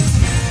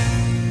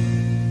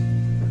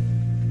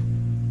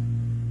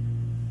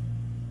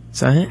 Is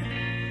that it?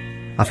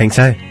 I think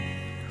so.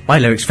 My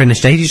lyrics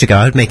finished ages ago.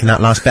 I was making that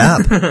last bit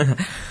up.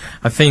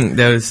 I think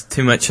there was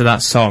too much of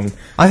that song.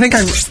 I think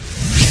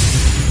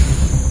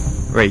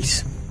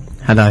Reese.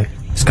 Hello.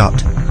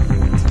 Scott.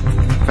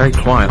 Very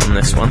quiet on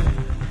this one.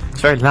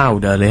 It's very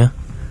loud earlier.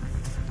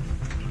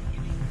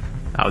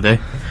 That'll do.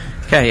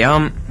 Okay,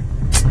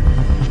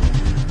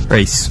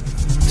 Reese.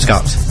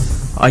 Scott.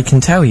 I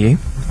can tell you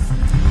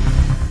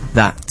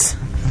that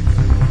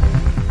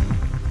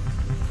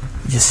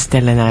you're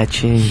still in our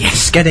tune.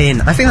 Yes, get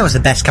in. I think that was the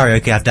best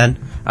karaoke I've done.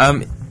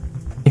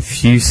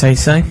 If you say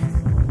so.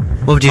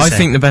 What would you say? I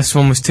think the best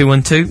one was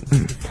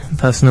 212.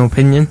 Personal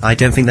opinion. I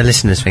don't think the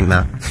listeners think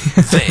that.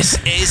 This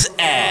is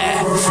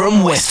Air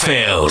from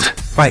Westfield.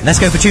 Right, let's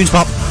go for Tunes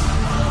Pop.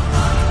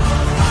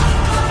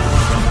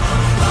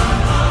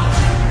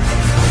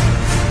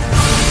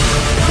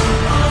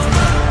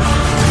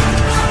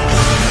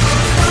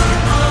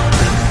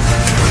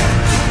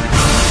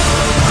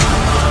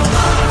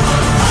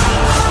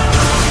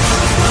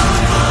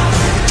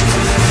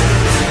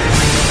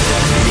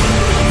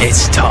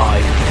 It's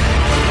time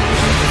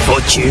for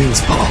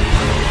Tunes Pop.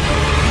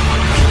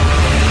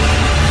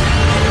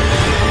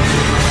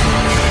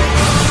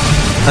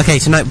 Okay,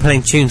 tonight we're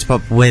playing Tunes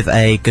Pop with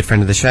a good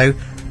friend of the show.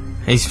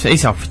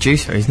 He's our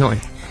producer, he's not he?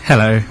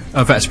 Hello.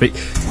 I better speak.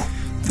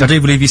 I do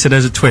believe you said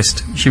there's a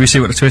twist. Should we see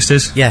what the twist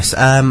is? Yes,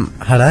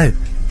 hello.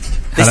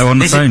 Hello on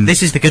the phone.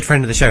 This is the good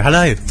friend of the show.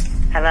 Hello.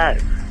 Hello.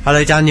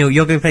 Hello, Daniel.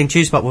 You're going to be playing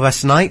Tunes Pop with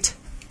us tonight?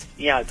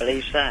 Yeah, I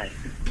believe so.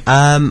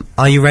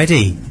 Are you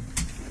ready?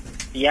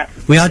 Yep.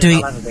 We are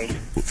doing... I'll have a read.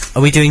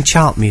 Are we doing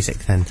chart music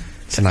then?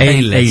 Tonight?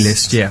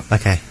 A-list, yeah.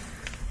 Okay.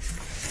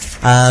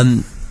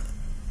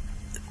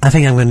 I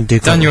think I'm going to do...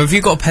 Daniel, have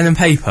you got a pen and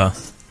paper?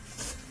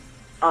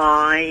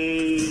 Or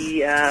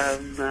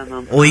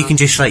you can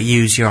just, like,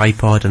 use your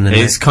iPod and then...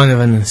 It's kind of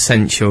an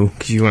essential,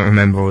 because you won't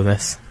remember all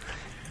this.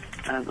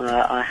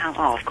 I have...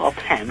 Oh, I've got a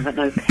pen, but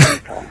no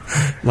paper.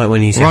 Like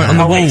when you say... Right on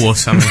the wall or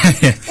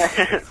something.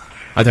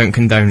 I don't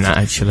condone that,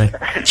 actually.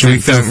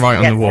 Don't write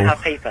on the wall.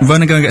 We're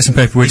going to go and get some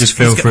paper. We'll just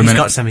fill for a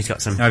minute. He's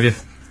got some. Have you?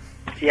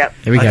 Yep.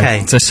 Here we go.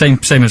 Okay. So same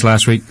as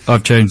last week.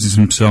 I've chosen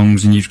some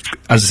songs, and you,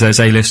 as I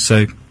say, it's A-list.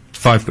 So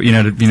 5. You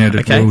know the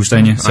Okay. rules,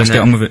 don't you? So let's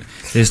get on with it.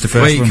 Here's the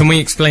first Wait, one. can we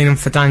explain them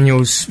for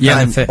Daniel's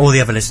benefit? All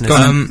the other listeners.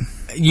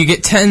 You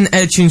get 10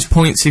 AirTunes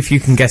points if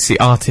you can guess the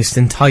artist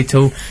and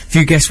title. If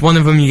you guess one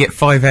of them, you get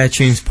 5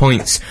 AirTunes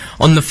points.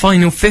 On the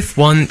final 5th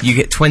one, you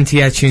get 20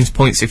 AirTunes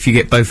points if you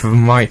get both of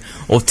them right,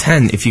 or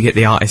 10 if you get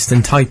the artist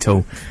and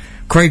title.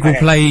 Craig will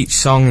play each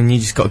song, and you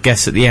just got to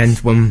guess at the end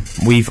when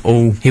we've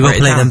all. He will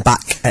play them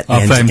back at the I'll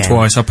end play them again.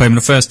 twice. I'll play them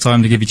the first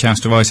time to give you a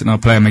chance to write it, and I'll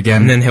play them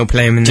again. And then he'll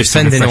play them in just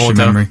to descending refresh your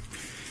order. memory.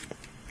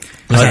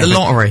 Like the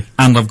lottery.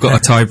 And I've got a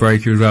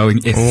tiebreaker as well,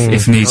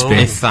 if needs be.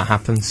 If that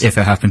happens. If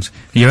it happens.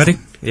 Are you ready?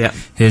 Yeah.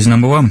 Here's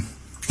number 1.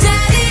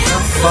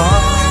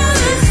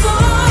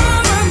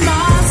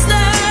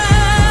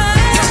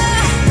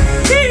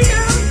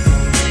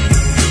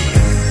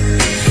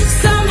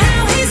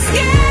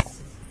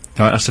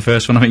 Alright, that's the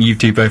first one. I think you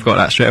two both got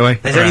that straight away.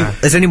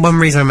 There's only one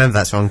reason I remember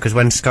that song, because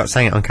when Scott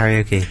sang it on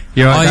karaoke.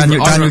 You're right,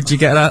 Daniel, did you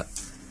get that?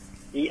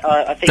 Yeah,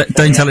 I think so,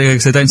 Don't tell it,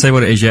 so don't say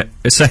what it is yet.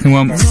 The second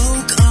one. Woke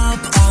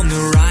up on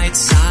the right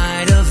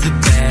side of the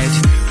bed.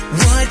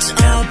 What's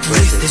up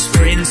with this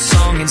Prince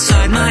song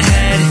inside my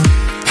head?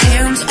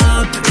 Hands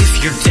up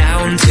if you're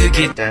down to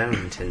get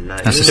down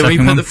tonight. That's the So we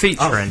second put one. the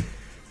feature in.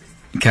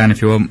 You can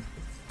if you want.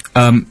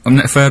 On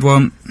the third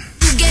one.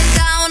 Get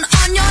down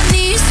on your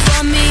knees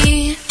for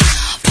me.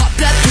 Pop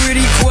that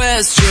pretty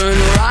question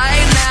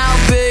right now,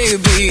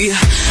 baby.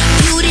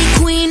 Beauty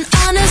queen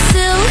on a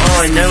silk.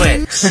 Oh, I know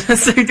it.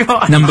 So do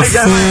I. Number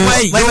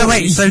 4.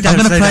 Wait. Slow down. I'm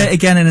going to slow play down. it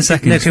again in a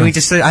second. No, can we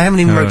just? I haven't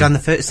even wrote down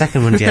the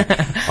second one yet.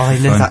 Oh, I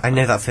know Fine. that. I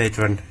know that third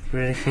one.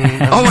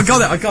 Oh, I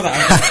got it.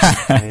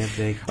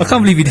 I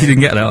can't believe you didn't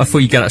get that. I thought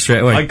you'd get that straight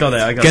away. I got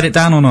it. Get it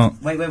down or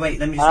not? Wait. Let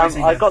me just.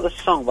 I got the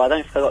song, but I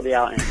don't think I got the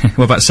outing.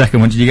 What about the second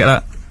one? Did you get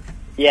that?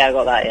 Yeah, I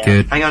got that, yeah.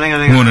 Good. Hang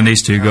on. More than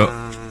these two got.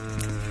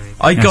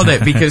 I got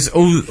it because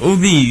all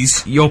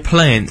these you're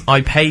playing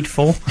I paid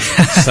for.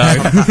 So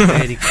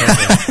Really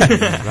clever.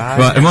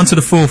 Right, I'm on to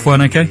the fourth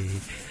one, okay?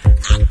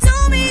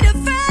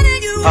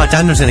 Oh,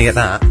 Daniel's gonna get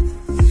that.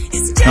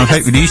 I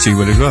hope these two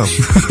will as well.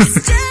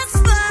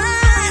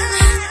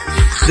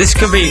 this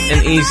could be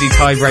an easy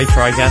tiebreaker,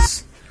 I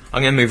guess.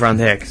 I'm gonna move around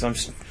here because I'm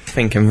just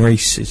thinking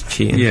Reese is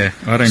cheating. Yeah,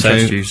 I don't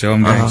trust you, so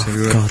I'm going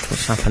to. God,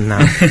 what's happened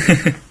now?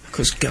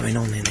 What's going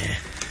on in here?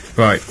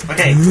 Right.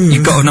 Okay.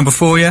 You've got a number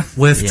 4, yeah?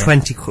 Worth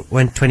 20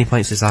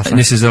 points this last And one.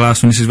 this is the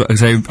last one. This is what,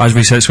 so, as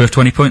we said, it's worth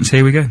 20 points.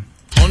 Here we go.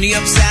 On the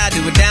upside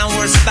to a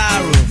downward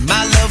spiral.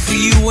 My love for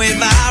you went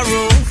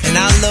viral, and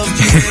I loved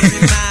you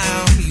every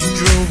mile you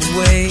drove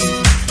away.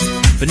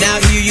 But now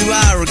here you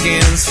are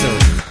again, so.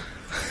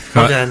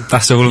 Right, done.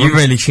 that's all of them. You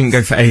really shouldn't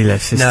go for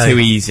A-list. It's No. too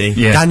easy.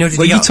 Yeah. Daniel, did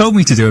well, you you get- told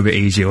me to do a bit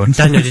easier ones.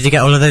 Daniel, did you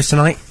get all of those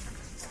tonight?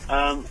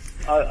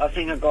 I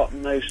think I got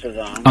most of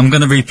them. I'm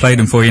going to replay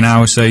them for you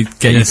now, so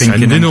get your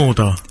thinking in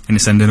order. In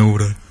ascending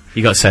order.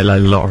 You got to say low Are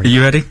lottery.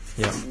 you ready?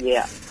 Yeah.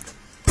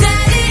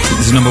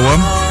 This is number 1.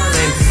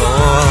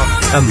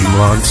 A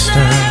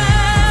monster.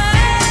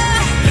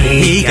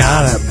 He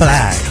got a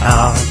black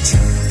heart.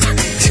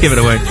 Just give it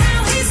away.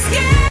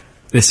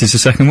 This is the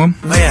second one.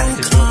 Oh yeah.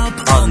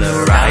 On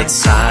the right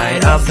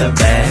side of the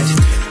bed.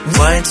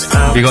 What's up?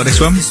 Have you got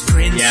this one?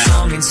 Yeah.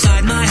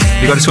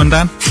 You got this one,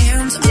 Dan?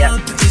 Yeah.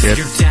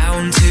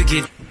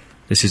 Good.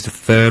 This is the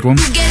third one.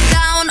 Get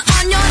down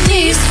on your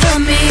knees for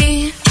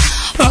me.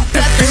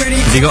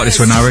 Have you got this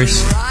one now,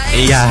 Reese?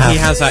 Yeah, He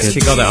has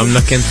actually got it, I'm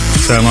looking.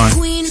 So am I.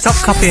 Stop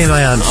copying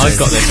my answers. I've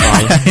got this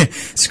right.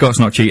 Scott's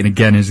not cheating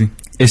again, is he?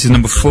 This is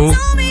number 4.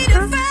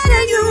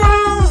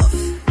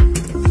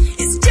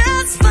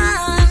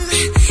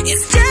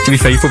 To be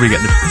fair, you probably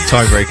get the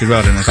tiebreak as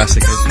well, don't you? That's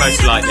the case.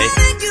 Most likely.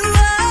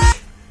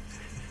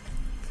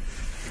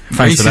 Thanks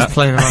for Reese is that.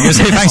 playing around. I was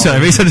gonna say thanks for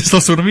that, Reese. I just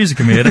lost all the music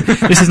in my head.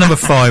 This is number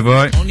 5,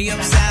 alright? On the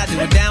upside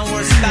to a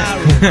downward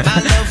spiral.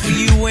 My love for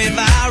you went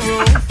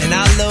viral, and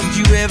I loved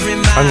you every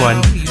mile. Wrong one.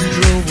 You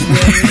drove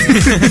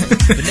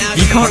away.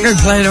 You can't go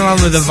playing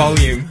around with the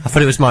volume. I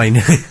thought it was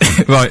mine.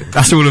 Right,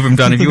 that's all of them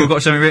done. Have you all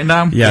got something written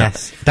down?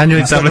 Yes. Daniel,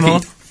 Let's have a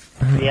look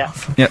at Yeah.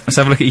 Yeah, let's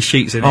have a look at his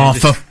sheets in Oh,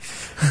 here.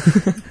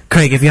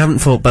 Craig, if you haven't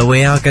thought, but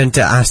we are going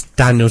to ask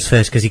Daniel's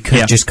first because he could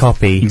Yeah. just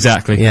copy.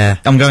 Exactly. Yeah.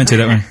 I'm going to,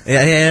 don't worry.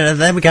 Yeah,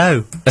 there we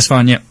go. That's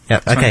fine, yeah.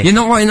 Yeah, okay. You're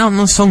not writing up on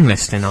the song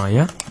listing, are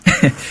you?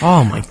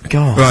 Oh my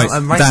god. Right,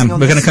 I'm writing Dan, on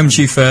we're going to this. come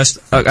to you first,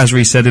 as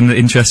Reese said, in the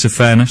interest of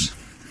fairness,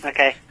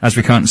 Okay. as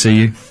we can't see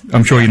you.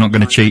 I'm sure you're not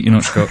going to cheat, you're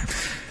not Scott.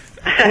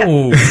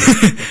 Oh.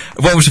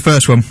 What was the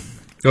first one?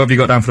 What have you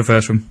got down for the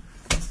first one?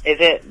 Is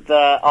it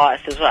the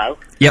artist as well?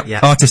 Yep, Yeah.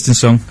 artist and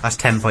song. That's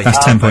 10 points.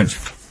 That's 10 points.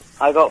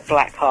 I got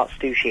Blackheart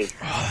Sushi.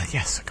 Oh,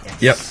 yes, I got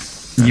it. Yep.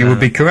 You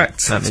would be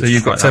correct. let me So just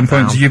you've got write 10 that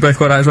points. down. You both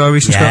got that as well,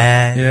 Reese and Scott?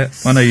 Yeah. Yeah.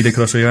 I know you did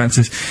because of your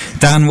answers.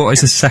 Dan, what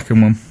is the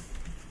second one?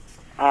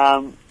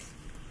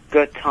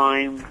 Good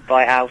Time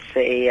by Owl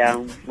City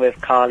with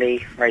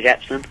Carly Rae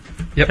Jepsen.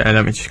 Yep. Okay,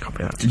 let me just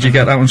copy that. Did you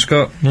get that one,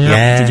 Scott?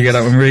 Yeah. Did you get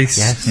that one, Reese?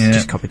 Yes. Yeah.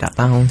 Just copy that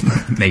down.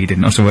 No, you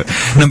didn't. I saw it.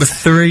 Number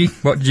 3.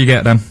 What did you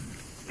get, Dan?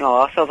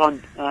 No,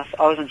 I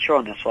wasn't sure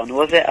on this one.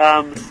 Was it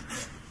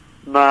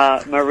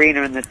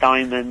Marina and the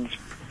Diamonds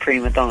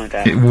Prima Donna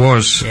Day? It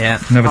was. Yeah.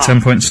 Another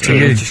 10 points to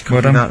Yeah, you. just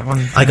Well copy done. that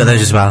one. I got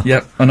those as well.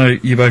 Yep, I know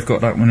you both got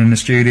that one in the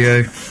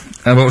studio.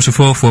 What was the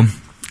fourth one?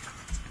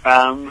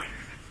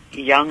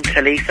 Young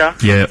Talisa.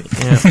 Yeah.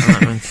 Yeah,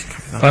 alright, just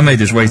copy that. I made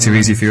this way too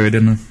easy for you,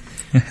 didn't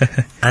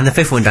I? And the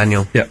fifth one,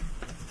 Daniel. Yep.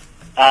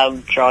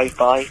 Drive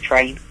By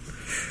Train.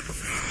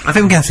 I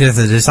think we have to go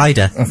for the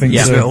decider. I think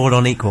Yeah. so. We're all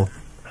on equal.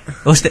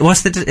 Is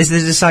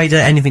the decider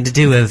anything to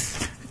do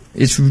with...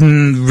 It's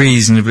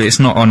reasonably, it's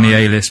not on the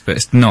A-list, but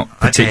it's not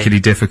particularly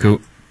difficult.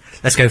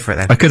 Let's go for it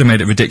then. I could have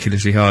made it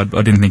ridiculously hard, but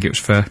I didn't think it was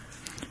fair.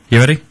 You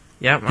ready?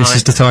 Yeah, This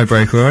is the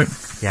tiebreaker, alright?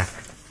 Yeah.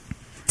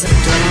 Don't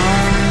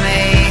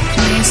make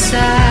me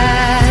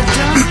sad.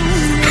 Don't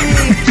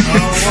make me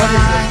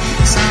cry.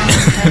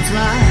 Sometimes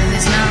love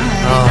is not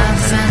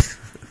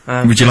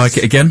enough. Would you like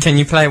it again? Can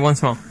you play it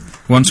once more?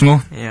 Once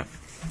more? Yeah.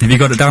 Have you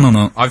got it down or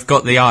not? I've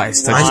got the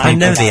artist. I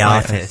know the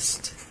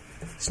artist.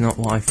 It's not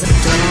what I've...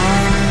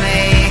 Don't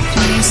make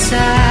me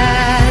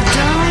sad.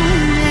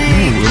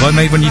 Don't make Have I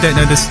made one you don't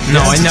know this?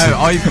 No, I know.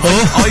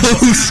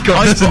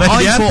 Scott doesn't know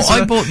the answer.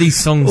 I bought these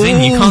songs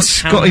in. You can't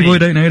Scotty boy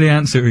don't know the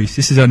answer, Reese.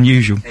 This is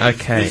unusual.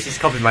 Okay. He's just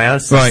copied my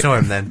answer. Right. I saw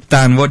him then.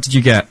 Dan, what did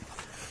you get?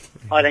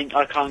 I can't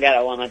get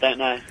that one. I don't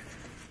know.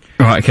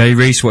 Right, okay.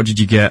 Reese, what did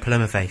you get?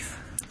 Paloma Faith.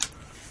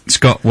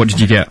 Scott, what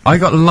did you get? I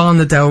got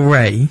Lana Del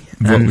Rey.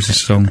 What and was the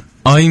song?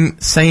 I'm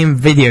saying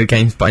video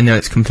games, but I know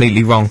it's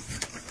completely wrong.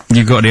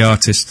 You got the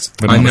artist.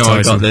 But I not know the I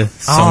title. got the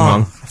song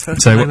wrong.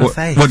 So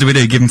what do we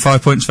do? Give him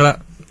 5 points for that?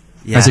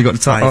 Yeah, Has he got the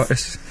five.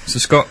 artist? So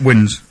Scott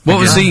wins. What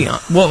was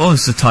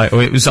the title?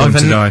 It was Born either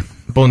to Die.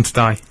 Born to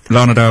Die.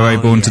 Lana Del Rey,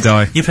 Born to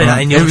Die. You play that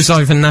in your... It was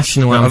either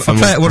National I'll Anthem.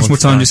 play it or once Born more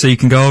to time Die. just so you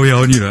can go, oh yeah,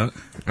 I knew that.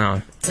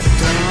 No.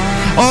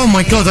 Oh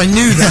my god, I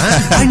knew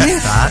that. I knew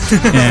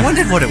that. Yeah. I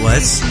wondered what it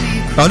was.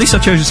 Oh, at least I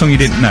chose a song you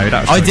didn't know.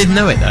 That was I good. did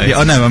know it though. Yeah,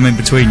 I know, I'm in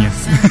between you.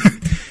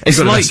 It's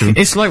got the like rest of 'em.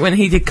 it's like when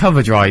he did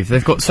Cover Drive.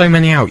 They've got so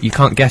many out, you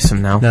can't guess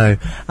them now. No.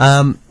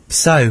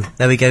 So,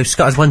 there we go.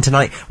 Scott has won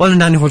tonight. Well done,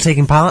 Daniel, for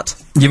taking part.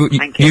 You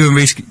Thank you. you and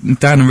Reese,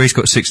 Dan and Reese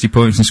got 60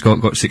 points and Scott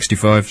got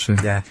 65, so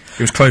Yeah.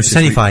 it was close. It's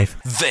only 5.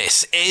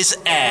 This is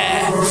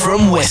Air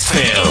from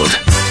Westfield.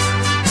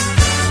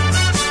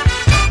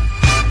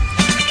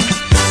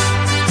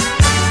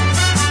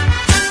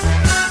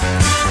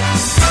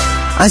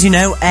 As you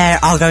know, Air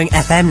are going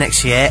FM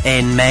next year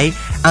in May,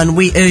 and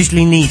we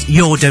urgently need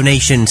your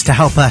donations to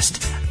help us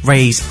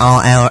raise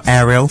our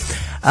aerial.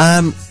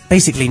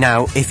 Basically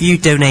now, if you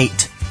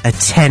donate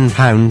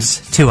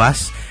 £10 to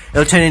us,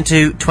 it'll turn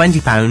into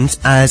 £20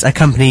 as a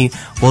company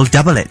will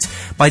double it.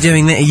 By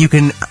doing that, you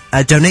can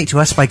donate to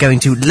us by going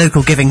to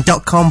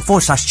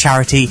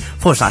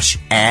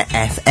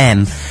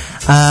localgiving.com/charity/airfm.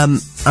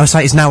 Our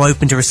site is now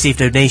open to receive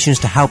donations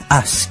to help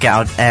us get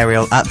our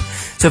aerial up.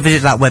 So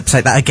visit that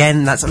website. That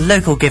again, that's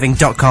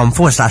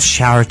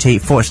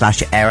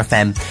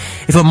localgiving.com/charity/airfm.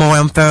 If you want more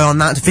info on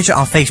that, visit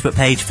our Facebook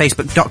page,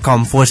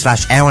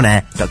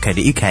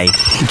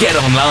 facebook.com/aironair.co.uk. Get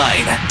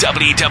online,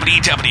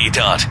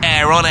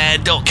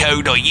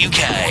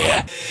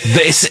 www.aironair.co.uk.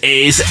 This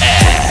is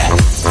Air.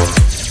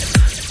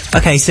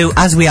 Okay, so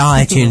as we are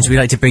iTunes, we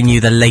like to bring you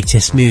the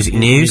latest music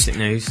news. Music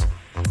news.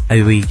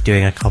 Are we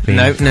doing a copy?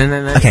 No.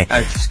 Okay.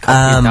 I just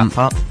copied that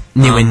part.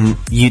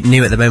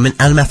 New at the moment.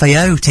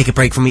 LMFAO take a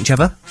break from each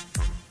other.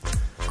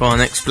 Go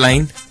on,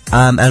 explain.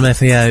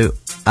 LMFAO,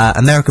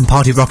 American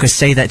party rockers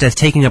say that they're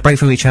taking a break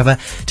from each other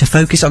to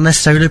focus on their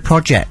solo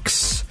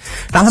projects.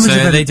 That happens So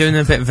with are they doing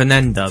a bit of an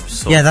end-up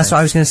sort Yeah, of that's thing?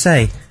 what I was going to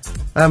say.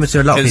 That happens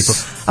to a lot of people.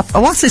 'Cause-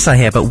 What's this I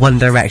hear about One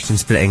Direction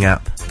splitting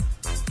up?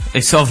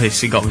 It's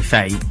obviously got to be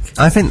fake.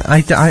 I think,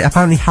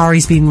 apparently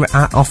Harry's been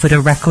offered a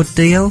record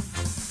deal.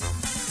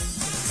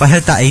 I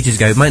heard that ages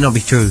ago. It might not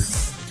be true.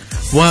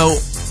 Well,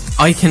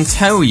 I can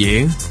tell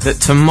you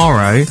that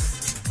tomorrow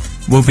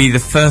will be the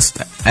first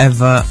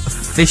ever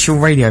official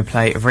radio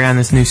play of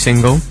Rihanna's new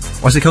single.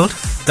 What's it called?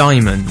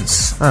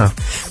 Diamonds. Oh.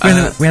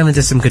 Rihanna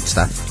does some good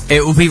stuff.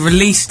 It will be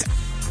released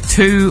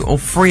 2 or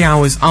 3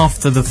 hours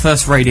after the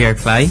first radio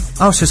play.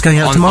 Oh, so it's going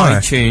out on tomorrow?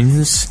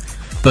 iTunes,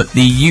 but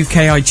the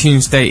UK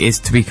iTunes date is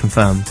to be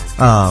confirmed.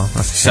 Oh,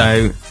 that's a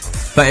shame. So,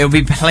 but it'll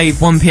be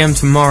played 1 PM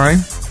tomorrow.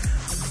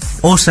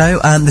 Also,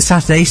 the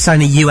Saturday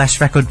signed a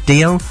US record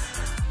deal.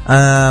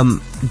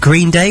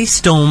 Green Day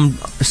storm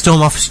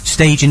off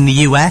stage in the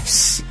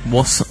US.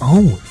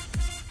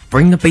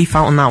 Bring the beef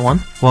out on that one.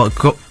 What,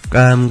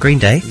 Green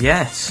Day?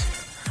 Yes.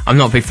 I'm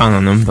not a big fan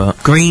of them,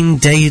 but... Green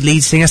Day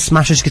lead singer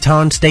smashes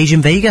guitar on stage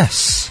in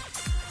Vegas.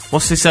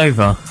 What's this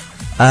over?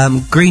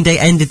 Green Day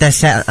ended their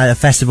set at a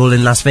festival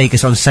in Las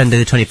Vegas on Sunday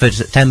the 23rd of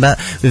September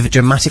with a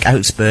dramatic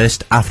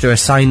outburst after a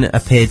sign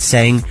appeared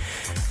saying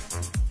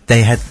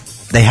they had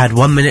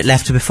 1 minute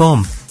left to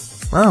perform.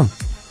 Oh.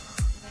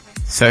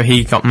 So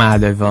he got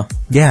mad over...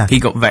 Yeah. He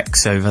got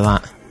vexed over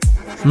that.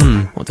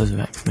 What does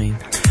vex mean?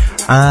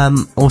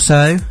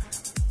 Also,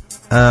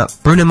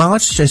 Bruno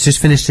Mars has just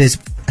finished his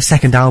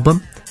second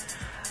album.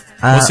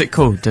 What's it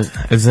called?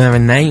 Is there a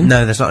name?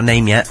 No, there's not a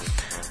name yet.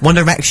 One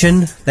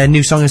Direction, their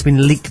new song has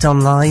been leaked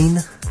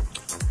online.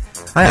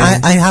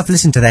 I have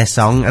listened to their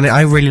song, and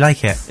I really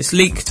like it. It's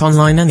leaked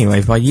online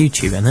anyway, by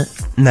YouTube, isn't it?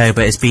 No,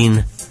 but it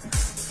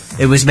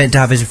was meant to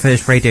have his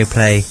first radio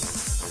play,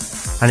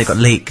 and it got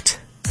leaked.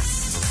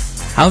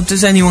 How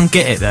does anyone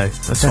get it, though?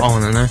 That's what I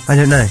want to know. I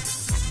don't know.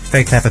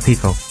 Very clever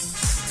people.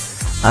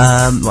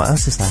 What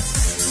else is there?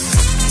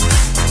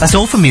 That's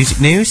all for music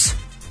news.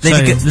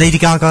 Lady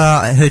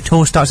Gaga, her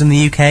tour starts in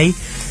the UK, a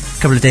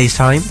couple of days'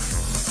 time.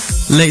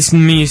 Latest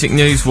music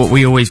news, what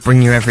we always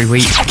bring you every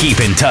week. Keep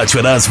in touch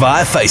with us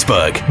via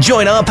Facebook.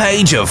 Join our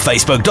page of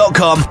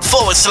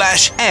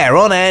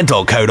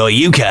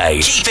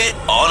facebook.com/aironair.co.uk. Keep it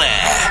on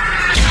air.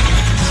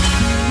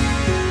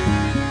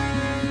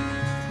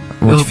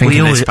 What do you think of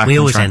this we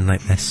always track? end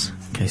like this.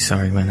 Okay,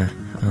 sorry, Winner.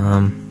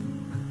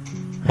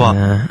 What?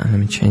 Let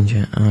me change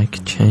it. I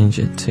could change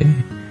it to...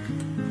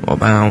 What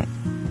about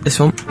this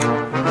one?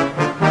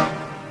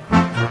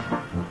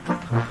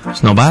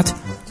 It's not bad.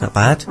 It's not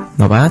bad.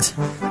 Not bad.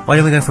 Why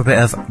don't we go for a bit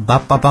of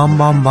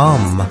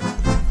ba-ba-bum-bum-bum?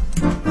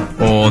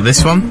 Or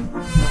this one?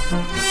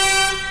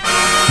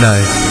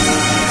 No.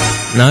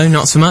 No,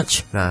 not so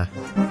much? Nah.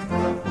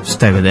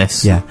 Stay with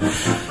this. Yeah.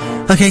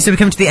 Okay, so we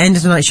come to the end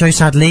of tonight's show,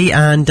 sadly,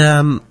 and,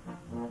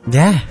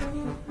 yeah.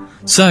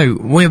 So,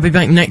 we'll be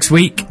back next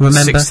week,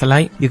 Remember, 6 to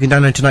 8. You can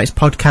download tonight's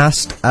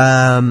podcast,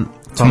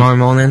 tomorrow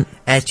morning.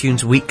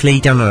 AirTunes Weekly,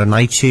 download on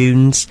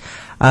iTunes.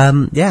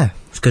 Yeah,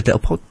 it's a good little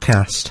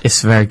podcast.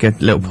 It's a very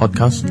good little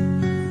podcast.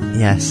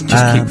 Yes.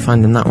 Just keep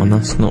finding that one,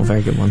 that's not a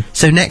very good one.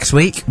 So next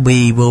week,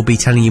 we will be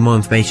telling you more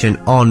information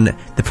on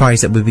the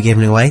prize that we'll be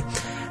giving away.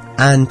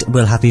 And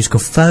we'll have musical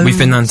phones. We've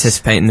been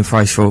anticipating the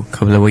prize for a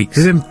couple of weeks.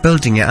 We've been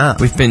building it up.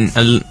 We've been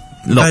a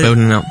lot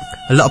building up.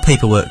 A lot of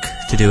paperwork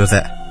to do with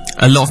it.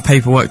 A lot of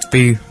paperwork to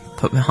be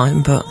put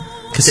behind, but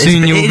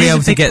soon you'll be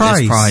able to get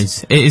this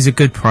prize. It is a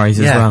good prize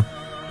as well.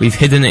 We've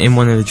hidden it in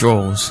one of the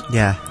drawers.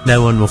 Yeah,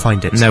 no one will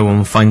find it. No one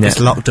will find it. It's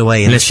locked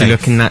away in unless the you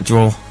look in that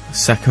drawer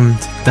second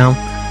down.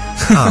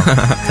 Oh,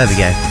 there we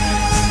go.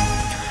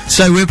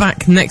 So we're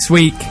back next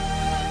week,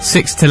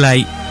 6 till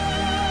 8.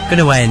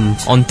 Gonna end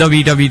on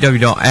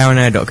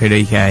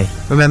www.aironair.co.uk.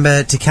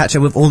 Remember to catch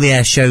up with all the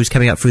Air shows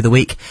coming up through the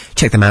week.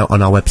 Check them out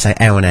on our website,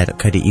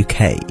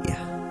 aironair.co.uk.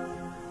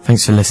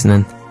 Thanks for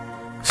listening.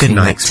 Good See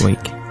night. you next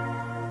week.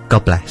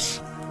 God bless.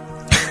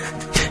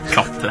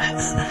 God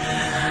bless.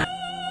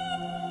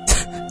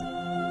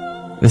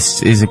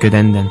 This is a good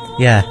ending.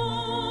 Yeah.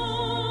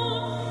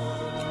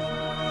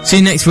 See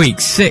you next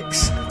week,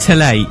 6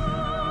 till 8.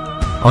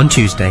 On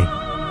Tuesday.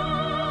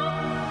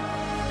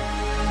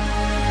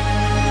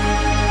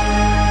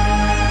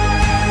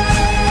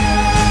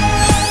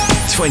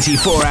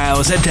 "24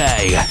 hours a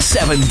day,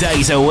 7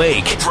 days a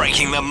week,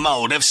 breaking the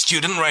mold of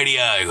student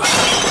radio.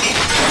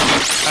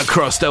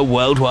 Across the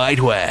World Wide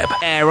Web,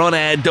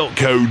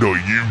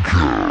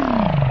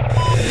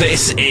 aironair.co.uk.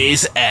 This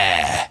is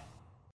Air.